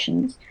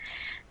institutions,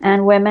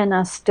 and women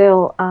are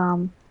still a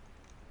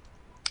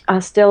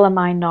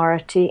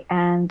minority,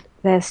 and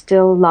they're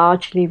still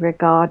largely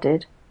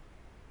regarded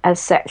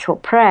as sexual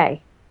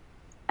prey.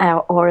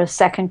 Or as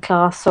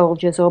second-class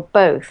soldiers, or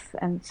both,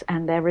 and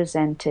they're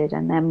resented,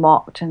 and they're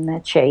mocked, and they're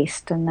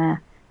chased, and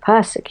they're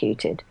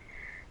persecuted,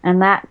 and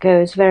that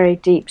goes very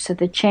deep. So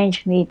the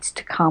change needs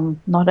to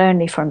come not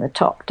only from the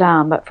top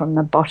down, but from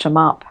the bottom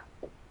up.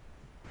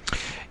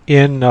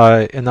 In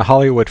the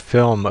Hollywood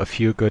film A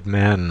Few Good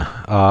Men,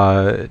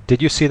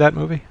 did you see that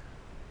movie?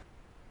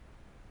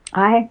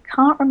 I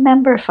can't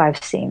remember if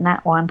I've seen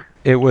that one.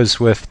 It was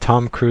with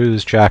Tom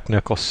Cruise, Jack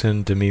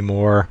Nicholson, Demi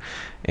Moore,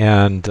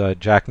 and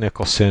Jack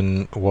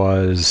Nicholson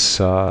was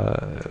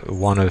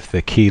one of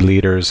the key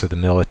leaders of the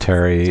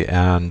military,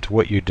 and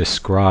what you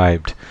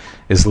described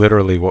is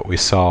literally what we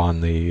saw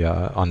on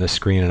the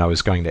screen. And I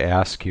was going to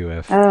ask you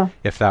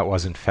if that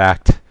was in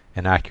fact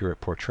an accurate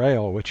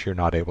portrayal, which you're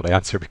not able to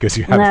answer because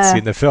you haven't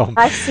seen the film.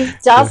 I've seen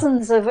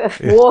dozens of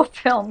war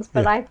films,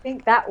 but I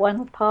think that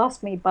one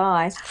passed me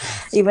by,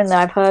 even though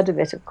I've heard of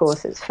it. Of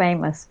course, it's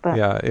famous. But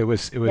yeah, it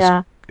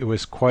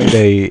was quite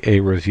a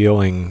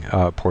revealing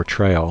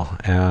portrayal,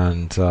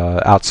 and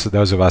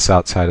those of us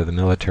outside of the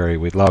military,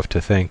 we'd love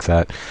to think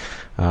that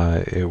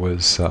it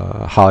was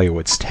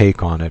Hollywood's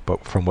take on it,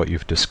 but from what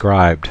you've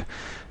described,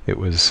 it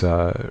was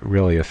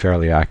really a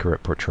fairly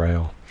accurate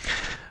portrayal.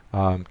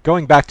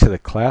 Going back to the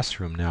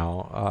classroom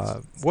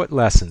now, what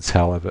lessons,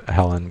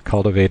 Helen,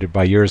 cultivated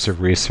by years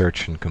of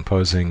research and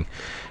composing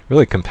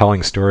really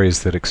compelling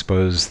stories that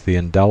expose the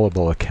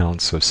indelible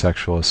accounts of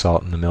sexual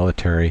assault in the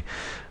military,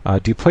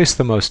 do you place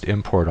the most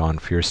import on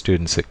for your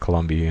students at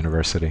Columbia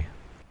University?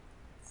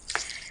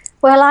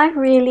 Well, I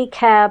really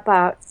care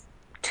about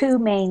two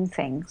main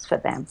things for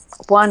them.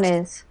 One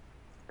is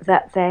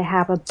that they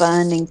have a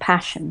burning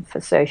passion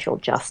for social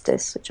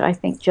justice, which I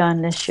think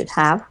journalists should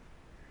have.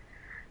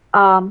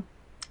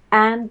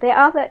 And the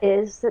other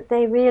is that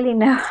they really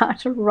know how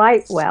to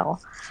write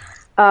well,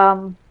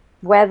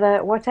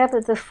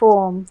 whatever the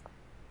form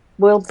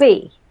will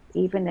be,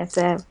 even if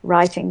they're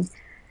writing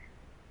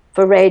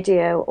for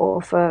radio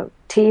or for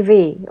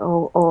TV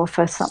or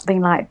for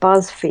something like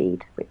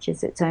BuzzFeed, which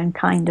is its own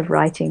kind of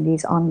writing,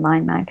 these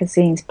online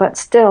magazines. But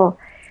still,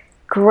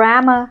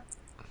 grammar,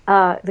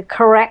 the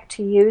correct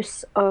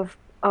use of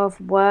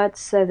words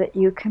so that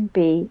you can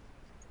be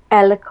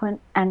eloquent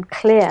and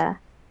clear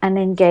and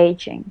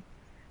engaging.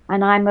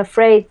 And I'm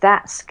afraid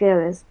that skill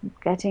is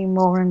getting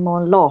more and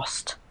more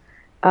lost.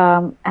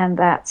 And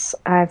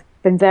I've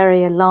been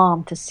very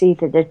alarmed to see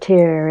the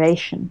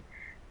deterioration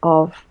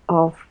of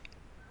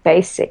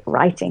basic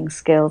writing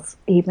skills,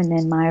 even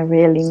in my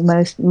really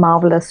most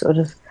marvelous sort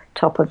of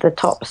top of the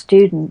top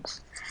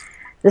students.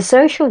 The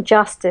social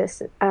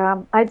justice,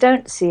 I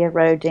don't see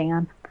eroding.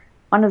 And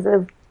one of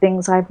the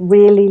things I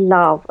really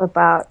love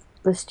about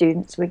the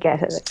students we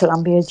get at the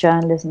Columbia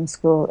Journalism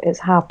School is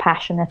how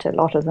passionate a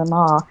lot of them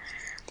are.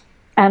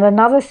 And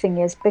another thing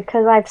is,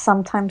 because I've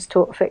sometimes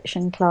taught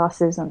fiction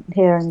classes and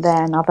here and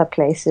there and other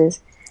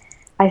places,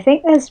 I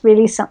think there's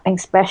really something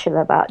special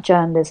about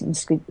journalism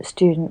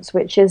students,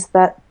 which is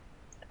that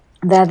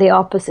they're the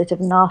opposite of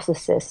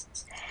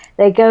narcissists.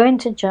 They go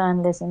into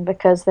journalism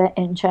because they're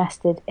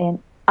interested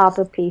in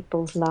other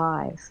people's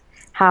lives,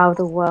 how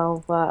the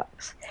world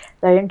works.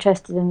 They're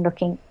interested in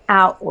looking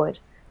outward,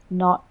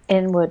 not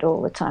inward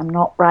all the time,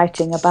 not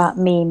writing about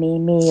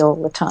me all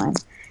the time.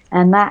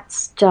 And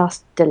that's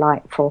just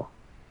delightful.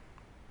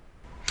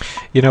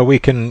 You know, we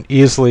can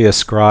easily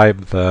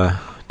ascribe the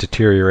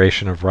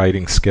deterioration of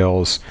writing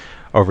skills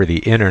over the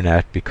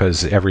internet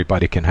because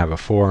everybody can have a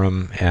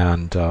forum,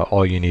 and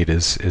all you need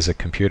is a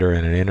computer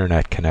and an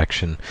internet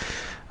connection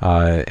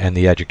and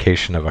the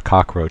education of a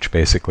cockroach,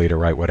 basically, to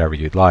write whatever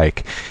you'd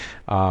like.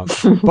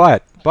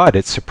 But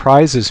it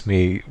surprises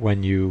me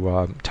when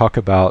you talk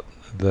about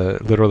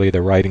literally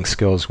the writing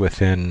skills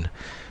within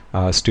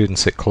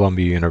students at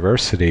Columbia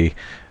University,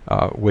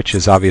 which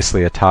is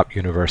obviously a top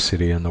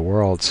university in the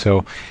world.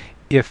 So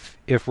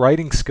if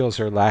writing skills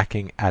are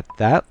lacking at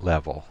that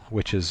level,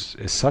 which is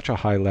such a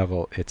high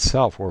level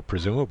itself, or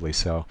presumably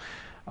so,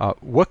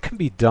 What can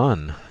be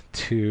done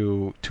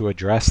to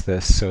address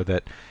this so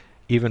that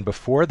even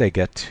before they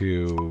get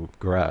to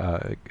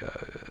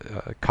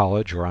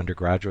college or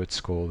undergraduate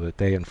school, that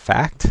they in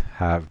fact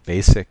have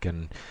basic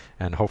and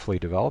hopefully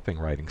developing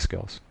writing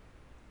skills?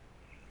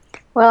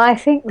 Well, I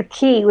think the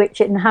key,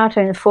 which in how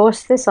to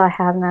enforce this, I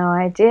have no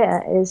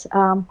idea,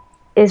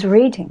 is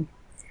reading.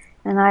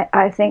 And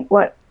I think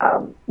what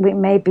we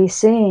may be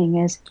seeing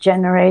is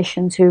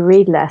generations who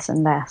read less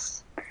and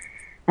less.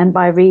 And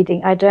by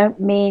reading, I don't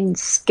mean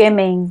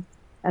skimming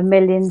a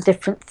million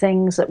different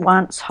things at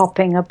once,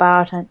 hopping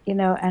about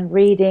and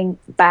reading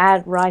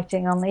bad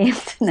writing on the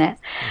internet.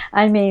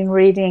 I mean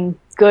reading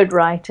good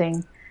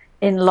writing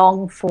in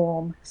long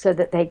form so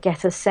that they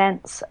get a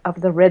sense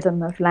of the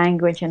rhythm of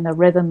language and the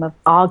rhythm of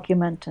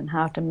argument and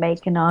how to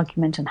make an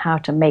argument and how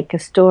to make a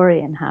story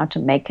and how to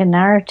make a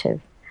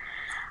narrative.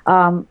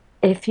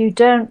 If you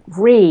don't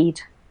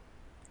read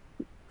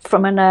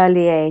from an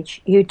early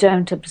age, you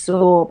don't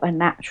absorb a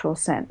natural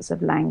sense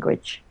of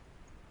language.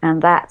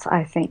 And that's,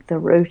 I think, the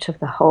root of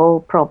the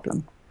whole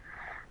problem.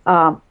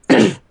 But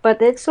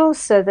it's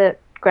also that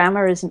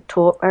grammar isn't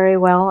taught very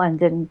well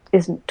and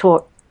isn't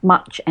taught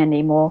much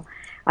anymore.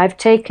 I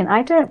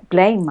don't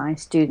blame my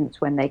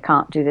students when they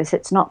can't do this.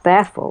 It's not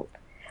their fault.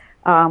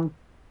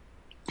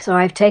 So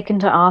I've taken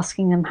to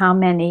asking them how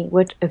many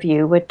of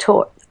you were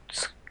taught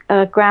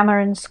grammar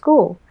in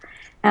school.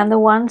 And the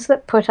ones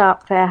that put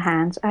up their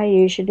hands are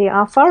usually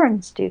our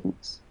foreign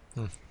students.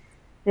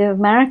 The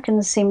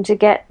Americans seem to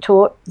get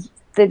taught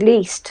the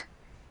least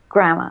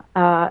grammar.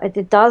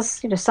 It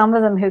does, some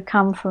of them who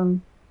come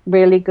from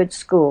really good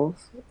schools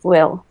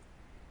will.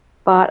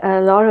 But a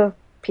lot of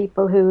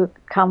people who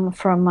come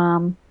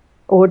from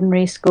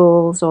ordinary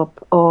schools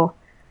or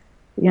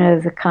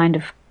the kind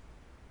of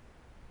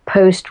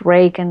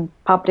post-Reagan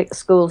public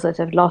schools that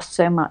have lost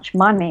so much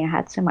money,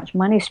 had so much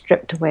money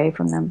stripped away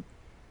from them,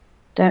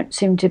 don't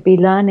seem to be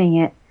learning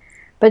it.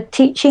 But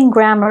teaching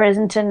grammar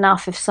isn't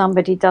enough if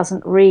somebody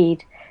doesn't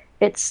read.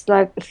 It's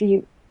like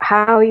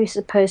how are you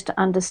supposed to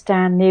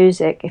understand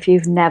music if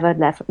you've never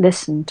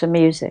listened to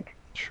music?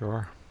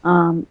 Sure.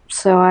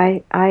 So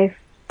I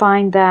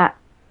find that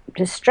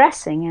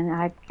distressing, and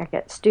I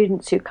get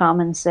students who come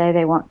and say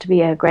they want to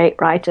be a great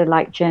writer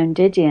like Joan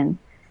Didion,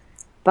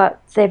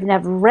 but they've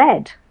never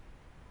read.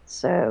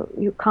 So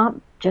you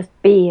can't just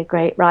be a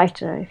great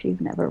writer if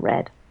you've never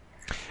read.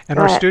 And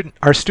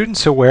are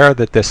students aware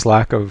that this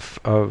lack of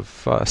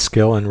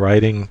skill in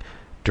writing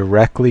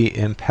directly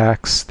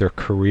impacts their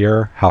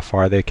career, how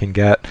far they can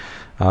get,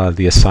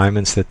 the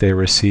assignments that they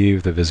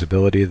receive, the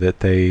visibility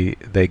that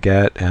they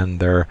get, and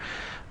their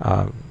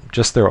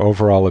just their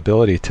overall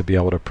ability to be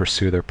able to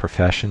pursue their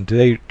profession? Do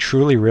they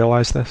truly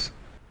realize this?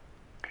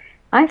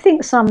 I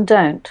think some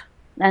don't,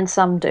 and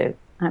some do.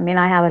 I mean,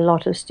 I have a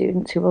lot of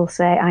students who will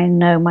say, I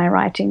know my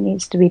writing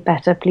needs to be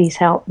better, please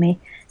help me.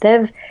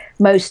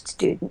 Most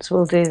students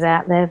will do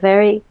that. They're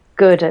very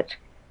good at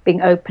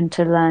being open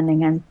to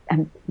learning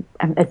and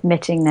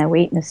admitting their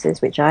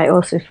weaknesses, which I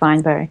also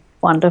find very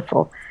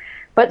wonderful.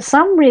 But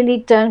some really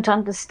don't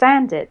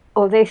understand it,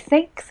 or they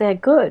think they're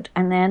good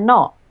and they're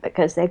not,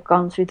 because they've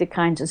gone through the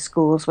kinds of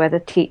schools where the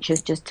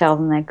teachers just tell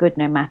them they're good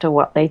no matter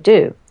what they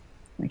do,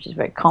 which is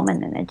very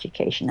common in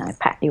education. I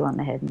pat you on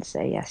the head and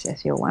say, yes,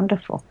 you're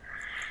wonderful.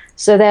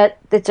 So that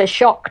it's a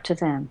shock to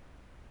them.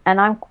 And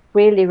I'm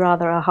really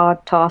rather a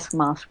hard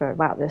taskmaster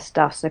about this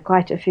stuff, so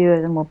quite a few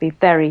of them will be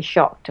very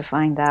shocked to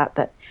find out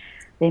that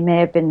they may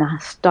have been the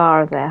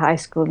star of their high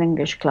school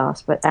English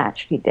class, but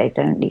actually they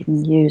don't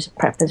even use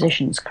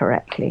prepositions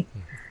correctly.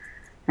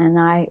 And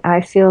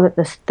I feel that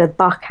the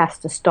buck has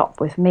to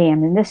stop with me. I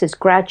mean, this is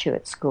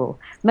graduate school.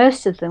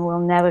 Most of them will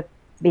never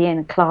be in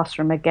a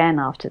classroom again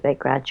after they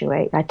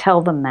graduate. I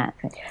tell them that.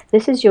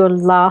 This is your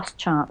last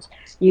chance.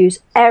 Use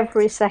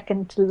every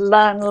second to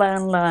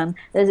learn.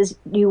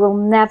 You will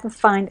never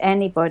find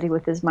anybody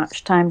with as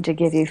much time to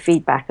give you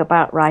feedback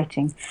about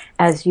writing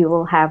as you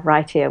will have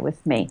right here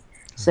with me.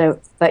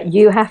 So, but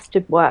you have to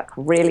work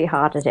really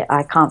hard at it.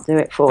 I can't do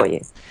it for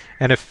you.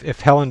 And if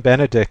Helen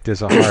Benedict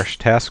is a harsh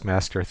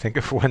taskmaster, think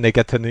of when they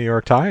get to the New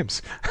York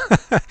Times.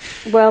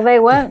 Well, they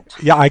won't.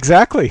 Yeah,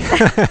 exactly.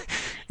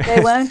 They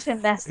won't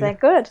unless they're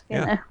good, you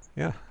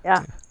know.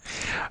 Yeah.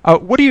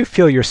 What do you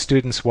feel your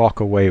students walk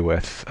away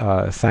with,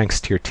 thanks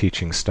to your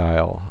teaching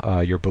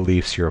style, your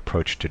beliefs, your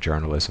approach to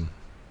journalism?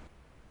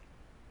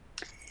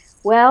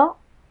 Well,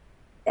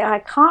 I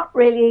can't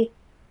really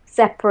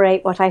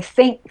separate what I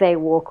think they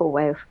walk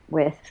away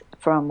with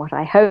from what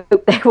I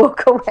hope they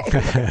walk away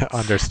with.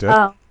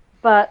 Understood.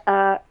 But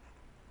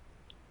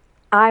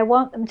I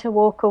want them to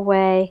walk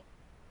away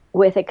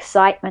with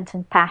excitement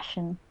and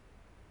passion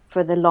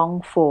for the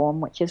long form,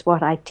 which is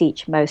what I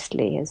teach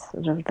mostly, is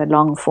sort of the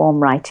long form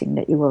writing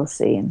that you will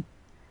see in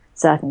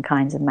certain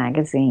kinds of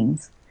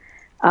magazines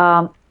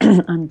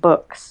and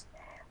books,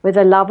 with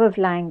a love of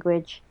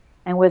language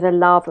and with a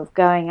love of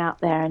going out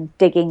there and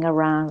digging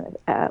around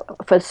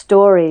for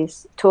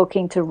stories,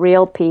 talking to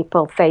real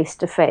people face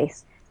to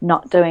face,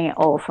 not doing it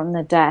all from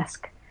the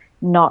desk,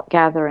 not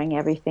gathering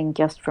everything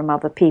just from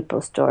other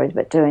people's stories,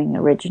 but doing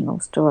original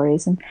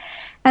stories.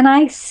 And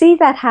I see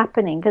that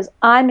happening because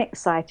I'm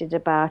excited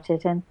about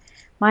it. And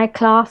my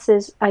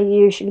classes, I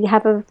usually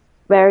have a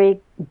very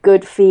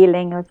good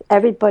feeling of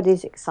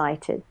everybody's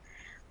excited.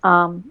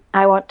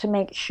 I want to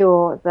make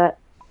sure that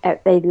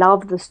they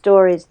love the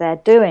stories they're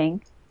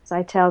doing. So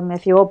I tell them,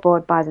 if you're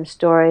bored by the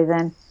story,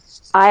 then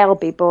I'll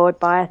be bored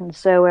by it, and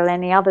so will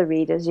any other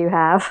readers you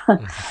have.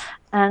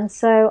 And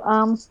so,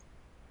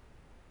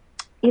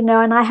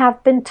 and I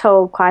have been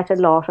told quite a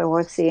lot, or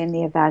we'll see in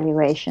the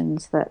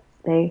evaluations, that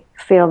they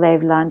feel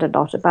they've learned a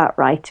lot about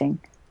writing.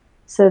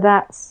 So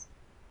that's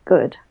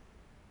good.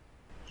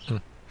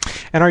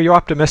 And are you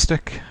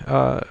optimistic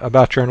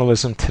about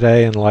journalism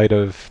today in light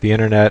of the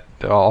internet,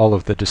 all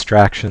of the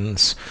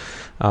distractions,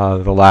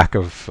 the lack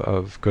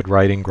of good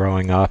writing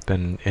growing up,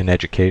 and in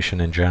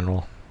education in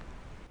general?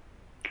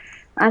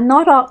 I'm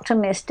not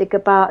optimistic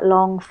about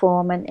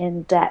long-form and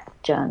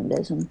in-depth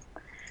journalism,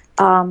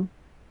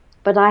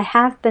 but I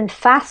have been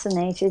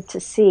fascinated to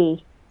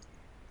see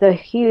the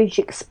huge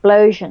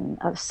explosion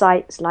of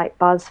sites like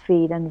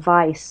BuzzFeed and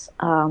Vice,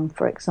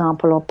 for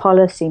example, or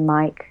Policy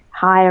Mike,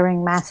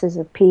 hiring masses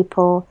of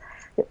people,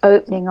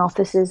 opening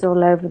offices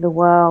all over the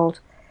world.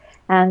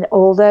 And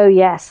although,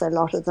 yes, a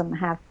lot of them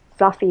have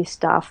fluffy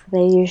stuff,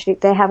 they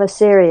have a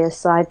serious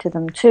side to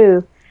them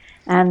too,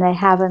 and they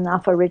have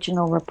enough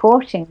original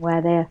reporting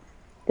where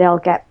they'll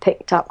get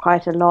picked up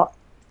quite a lot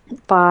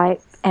by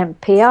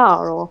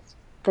NPR or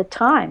The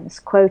Times,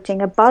 quoting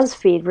a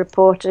BuzzFeed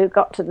reporter who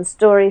got to the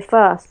story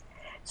first.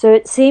 So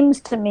it seems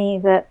to me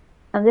that,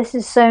 and this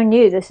is so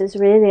new, this is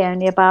really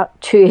only about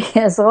 2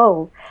 years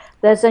old,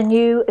 there's a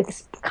new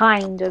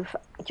kind of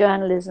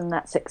journalism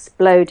that's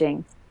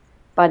exploding,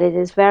 but it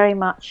is very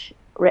much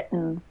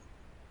written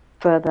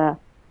for the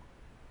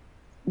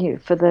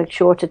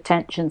short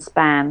attention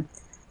span.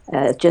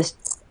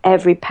 Just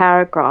every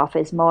paragraph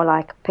is more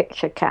like a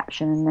picture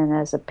caption, and then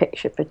there's a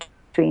picture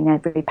between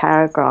every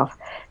paragraph.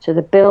 So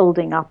the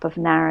building up of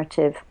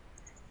narrative,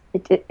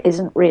 it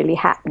isn't really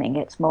happening.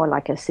 It's more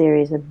like a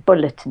series of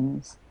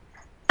bulletins.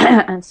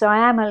 And so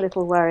I am a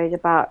little worried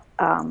about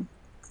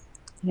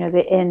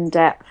the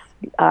in-depth,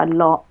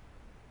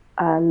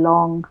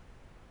 long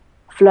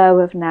flow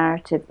of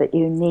narrative that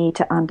you need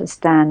to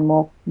understand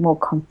more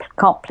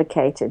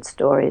complicated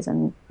stories,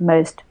 and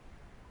most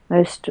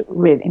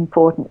really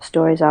important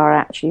stories are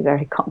actually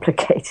very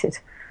complicated.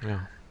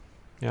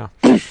 Yeah.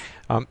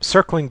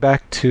 Circling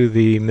back to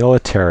the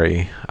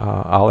military,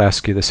 I'll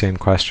ask you the same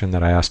question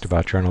that I asked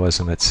about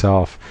journalism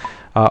itself.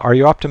 Are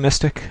you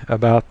optimistic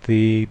about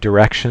the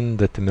direction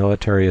that the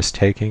military is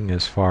taking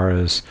as far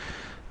as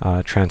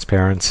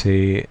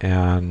transparency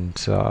and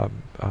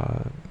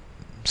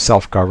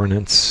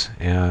self-governance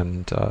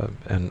and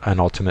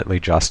ultimately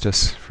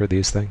justice for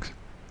these things?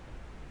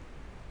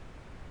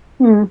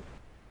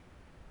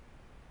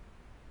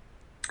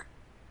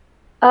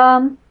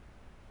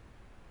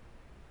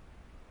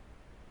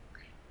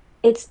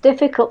 It's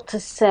difficult to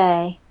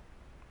say.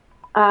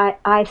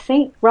 I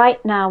think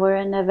right now we're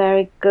in a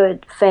very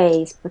good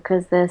phase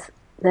because there's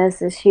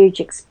this huge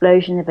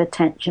explosion of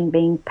attention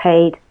being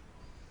paid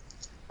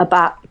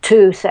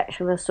to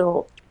sexual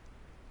assault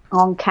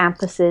on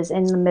campuses,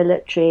 in the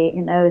military.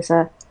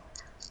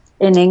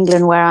 In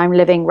England, where I'm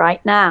living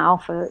right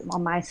now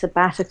on my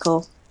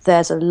sabbatical,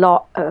 there's a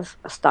lot of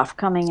stuff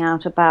coming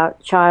out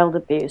about child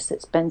abuse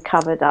that's been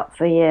covered up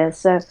for years.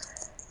 So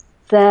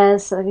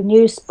there's a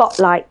new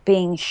spotlight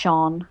being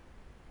shone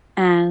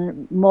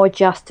and more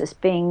justice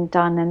being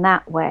done in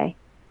that way.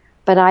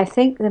 But I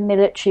think the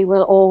military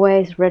will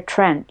always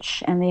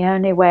retrench, and the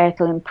only way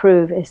it'll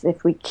improve is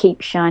if we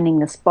keep shining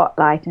the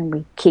spotlight and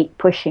we keep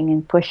pushing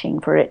and pushing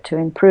for it to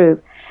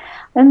improve.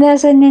 And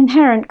there's an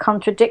inherent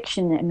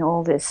contradiction in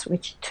all this,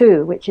 which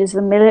is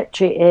the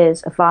military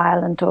is a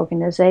violent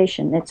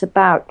organization. It's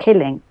about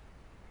killing.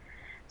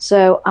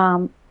 So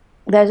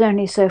there's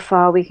only so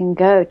far we can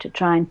go to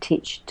try and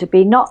teach to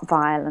be not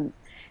violent.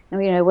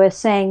 And, we're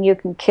saying you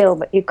can kill,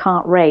 but you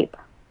can't rape.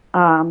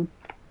 And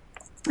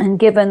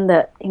given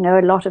that,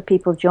 a lot of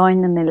people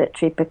join the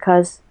military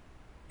because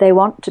they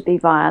want to be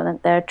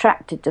violent, they're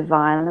attracted to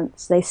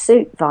violence, they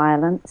suit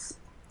violence,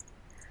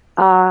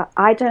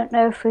 I don't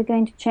know if we're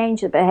going to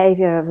change the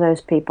behavior of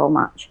those people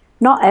much.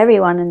 Not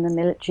everyone in the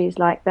military is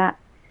like that,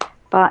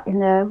 but,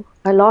 a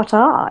lot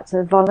are. It's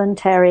a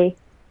voluntary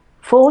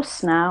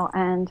force now,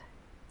 and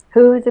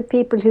who are the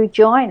people who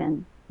join?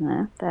 And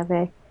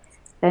they're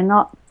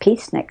not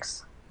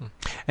peaceniks.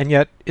 And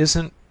yet,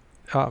 isn't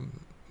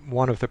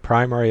one of the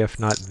primary, if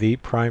not the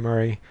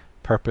primary,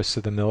 purpose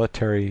of the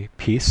military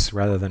peace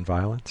rather than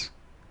violence?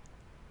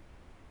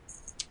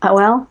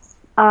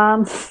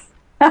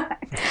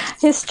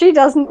 History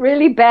doesn't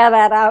really bear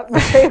that out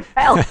very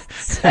well.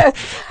 So,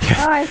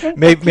 I think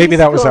maybe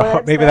that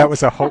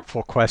was a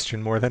hopeful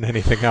question more than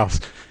anything else.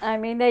 I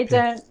mean, they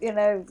don't.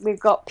 We've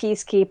got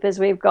peacekeepers,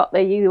 we've got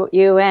the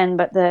UN,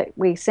 but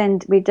we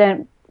send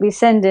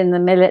in the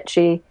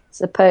military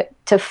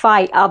to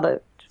fight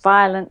other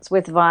violence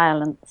with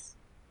violence.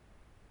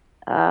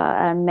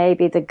 and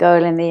maybe the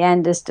goal in the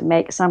end is to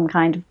make some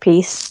kind of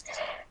peace.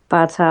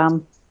 But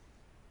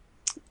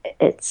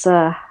it's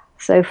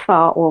so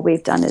far all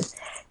we've done is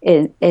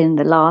in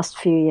the last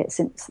few years,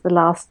 since the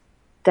last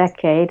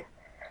decade,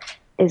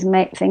 is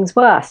make things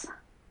worse.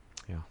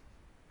 Yeah.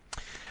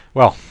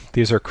 Well,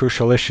 these are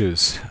crucial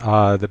issues.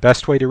 The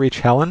best way to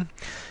reach Helen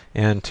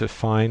and to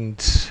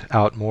find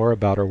out more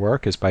about her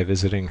work is by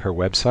visiting her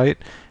website,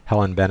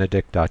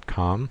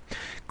 helenbenedict.com.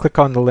 Click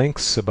on the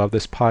links above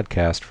this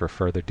podcast for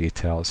further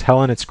details.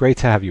 Helen, it's great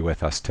to have you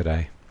with us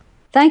today.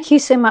 Thank you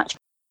so much.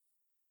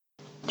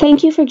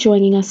 Thank you for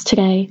joining us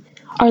today.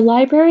 Our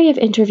library of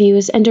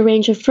interviews and a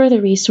range of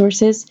further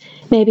resources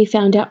may be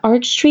found at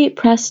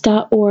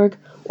archstreetpress.org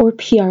or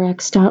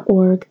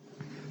prx.org.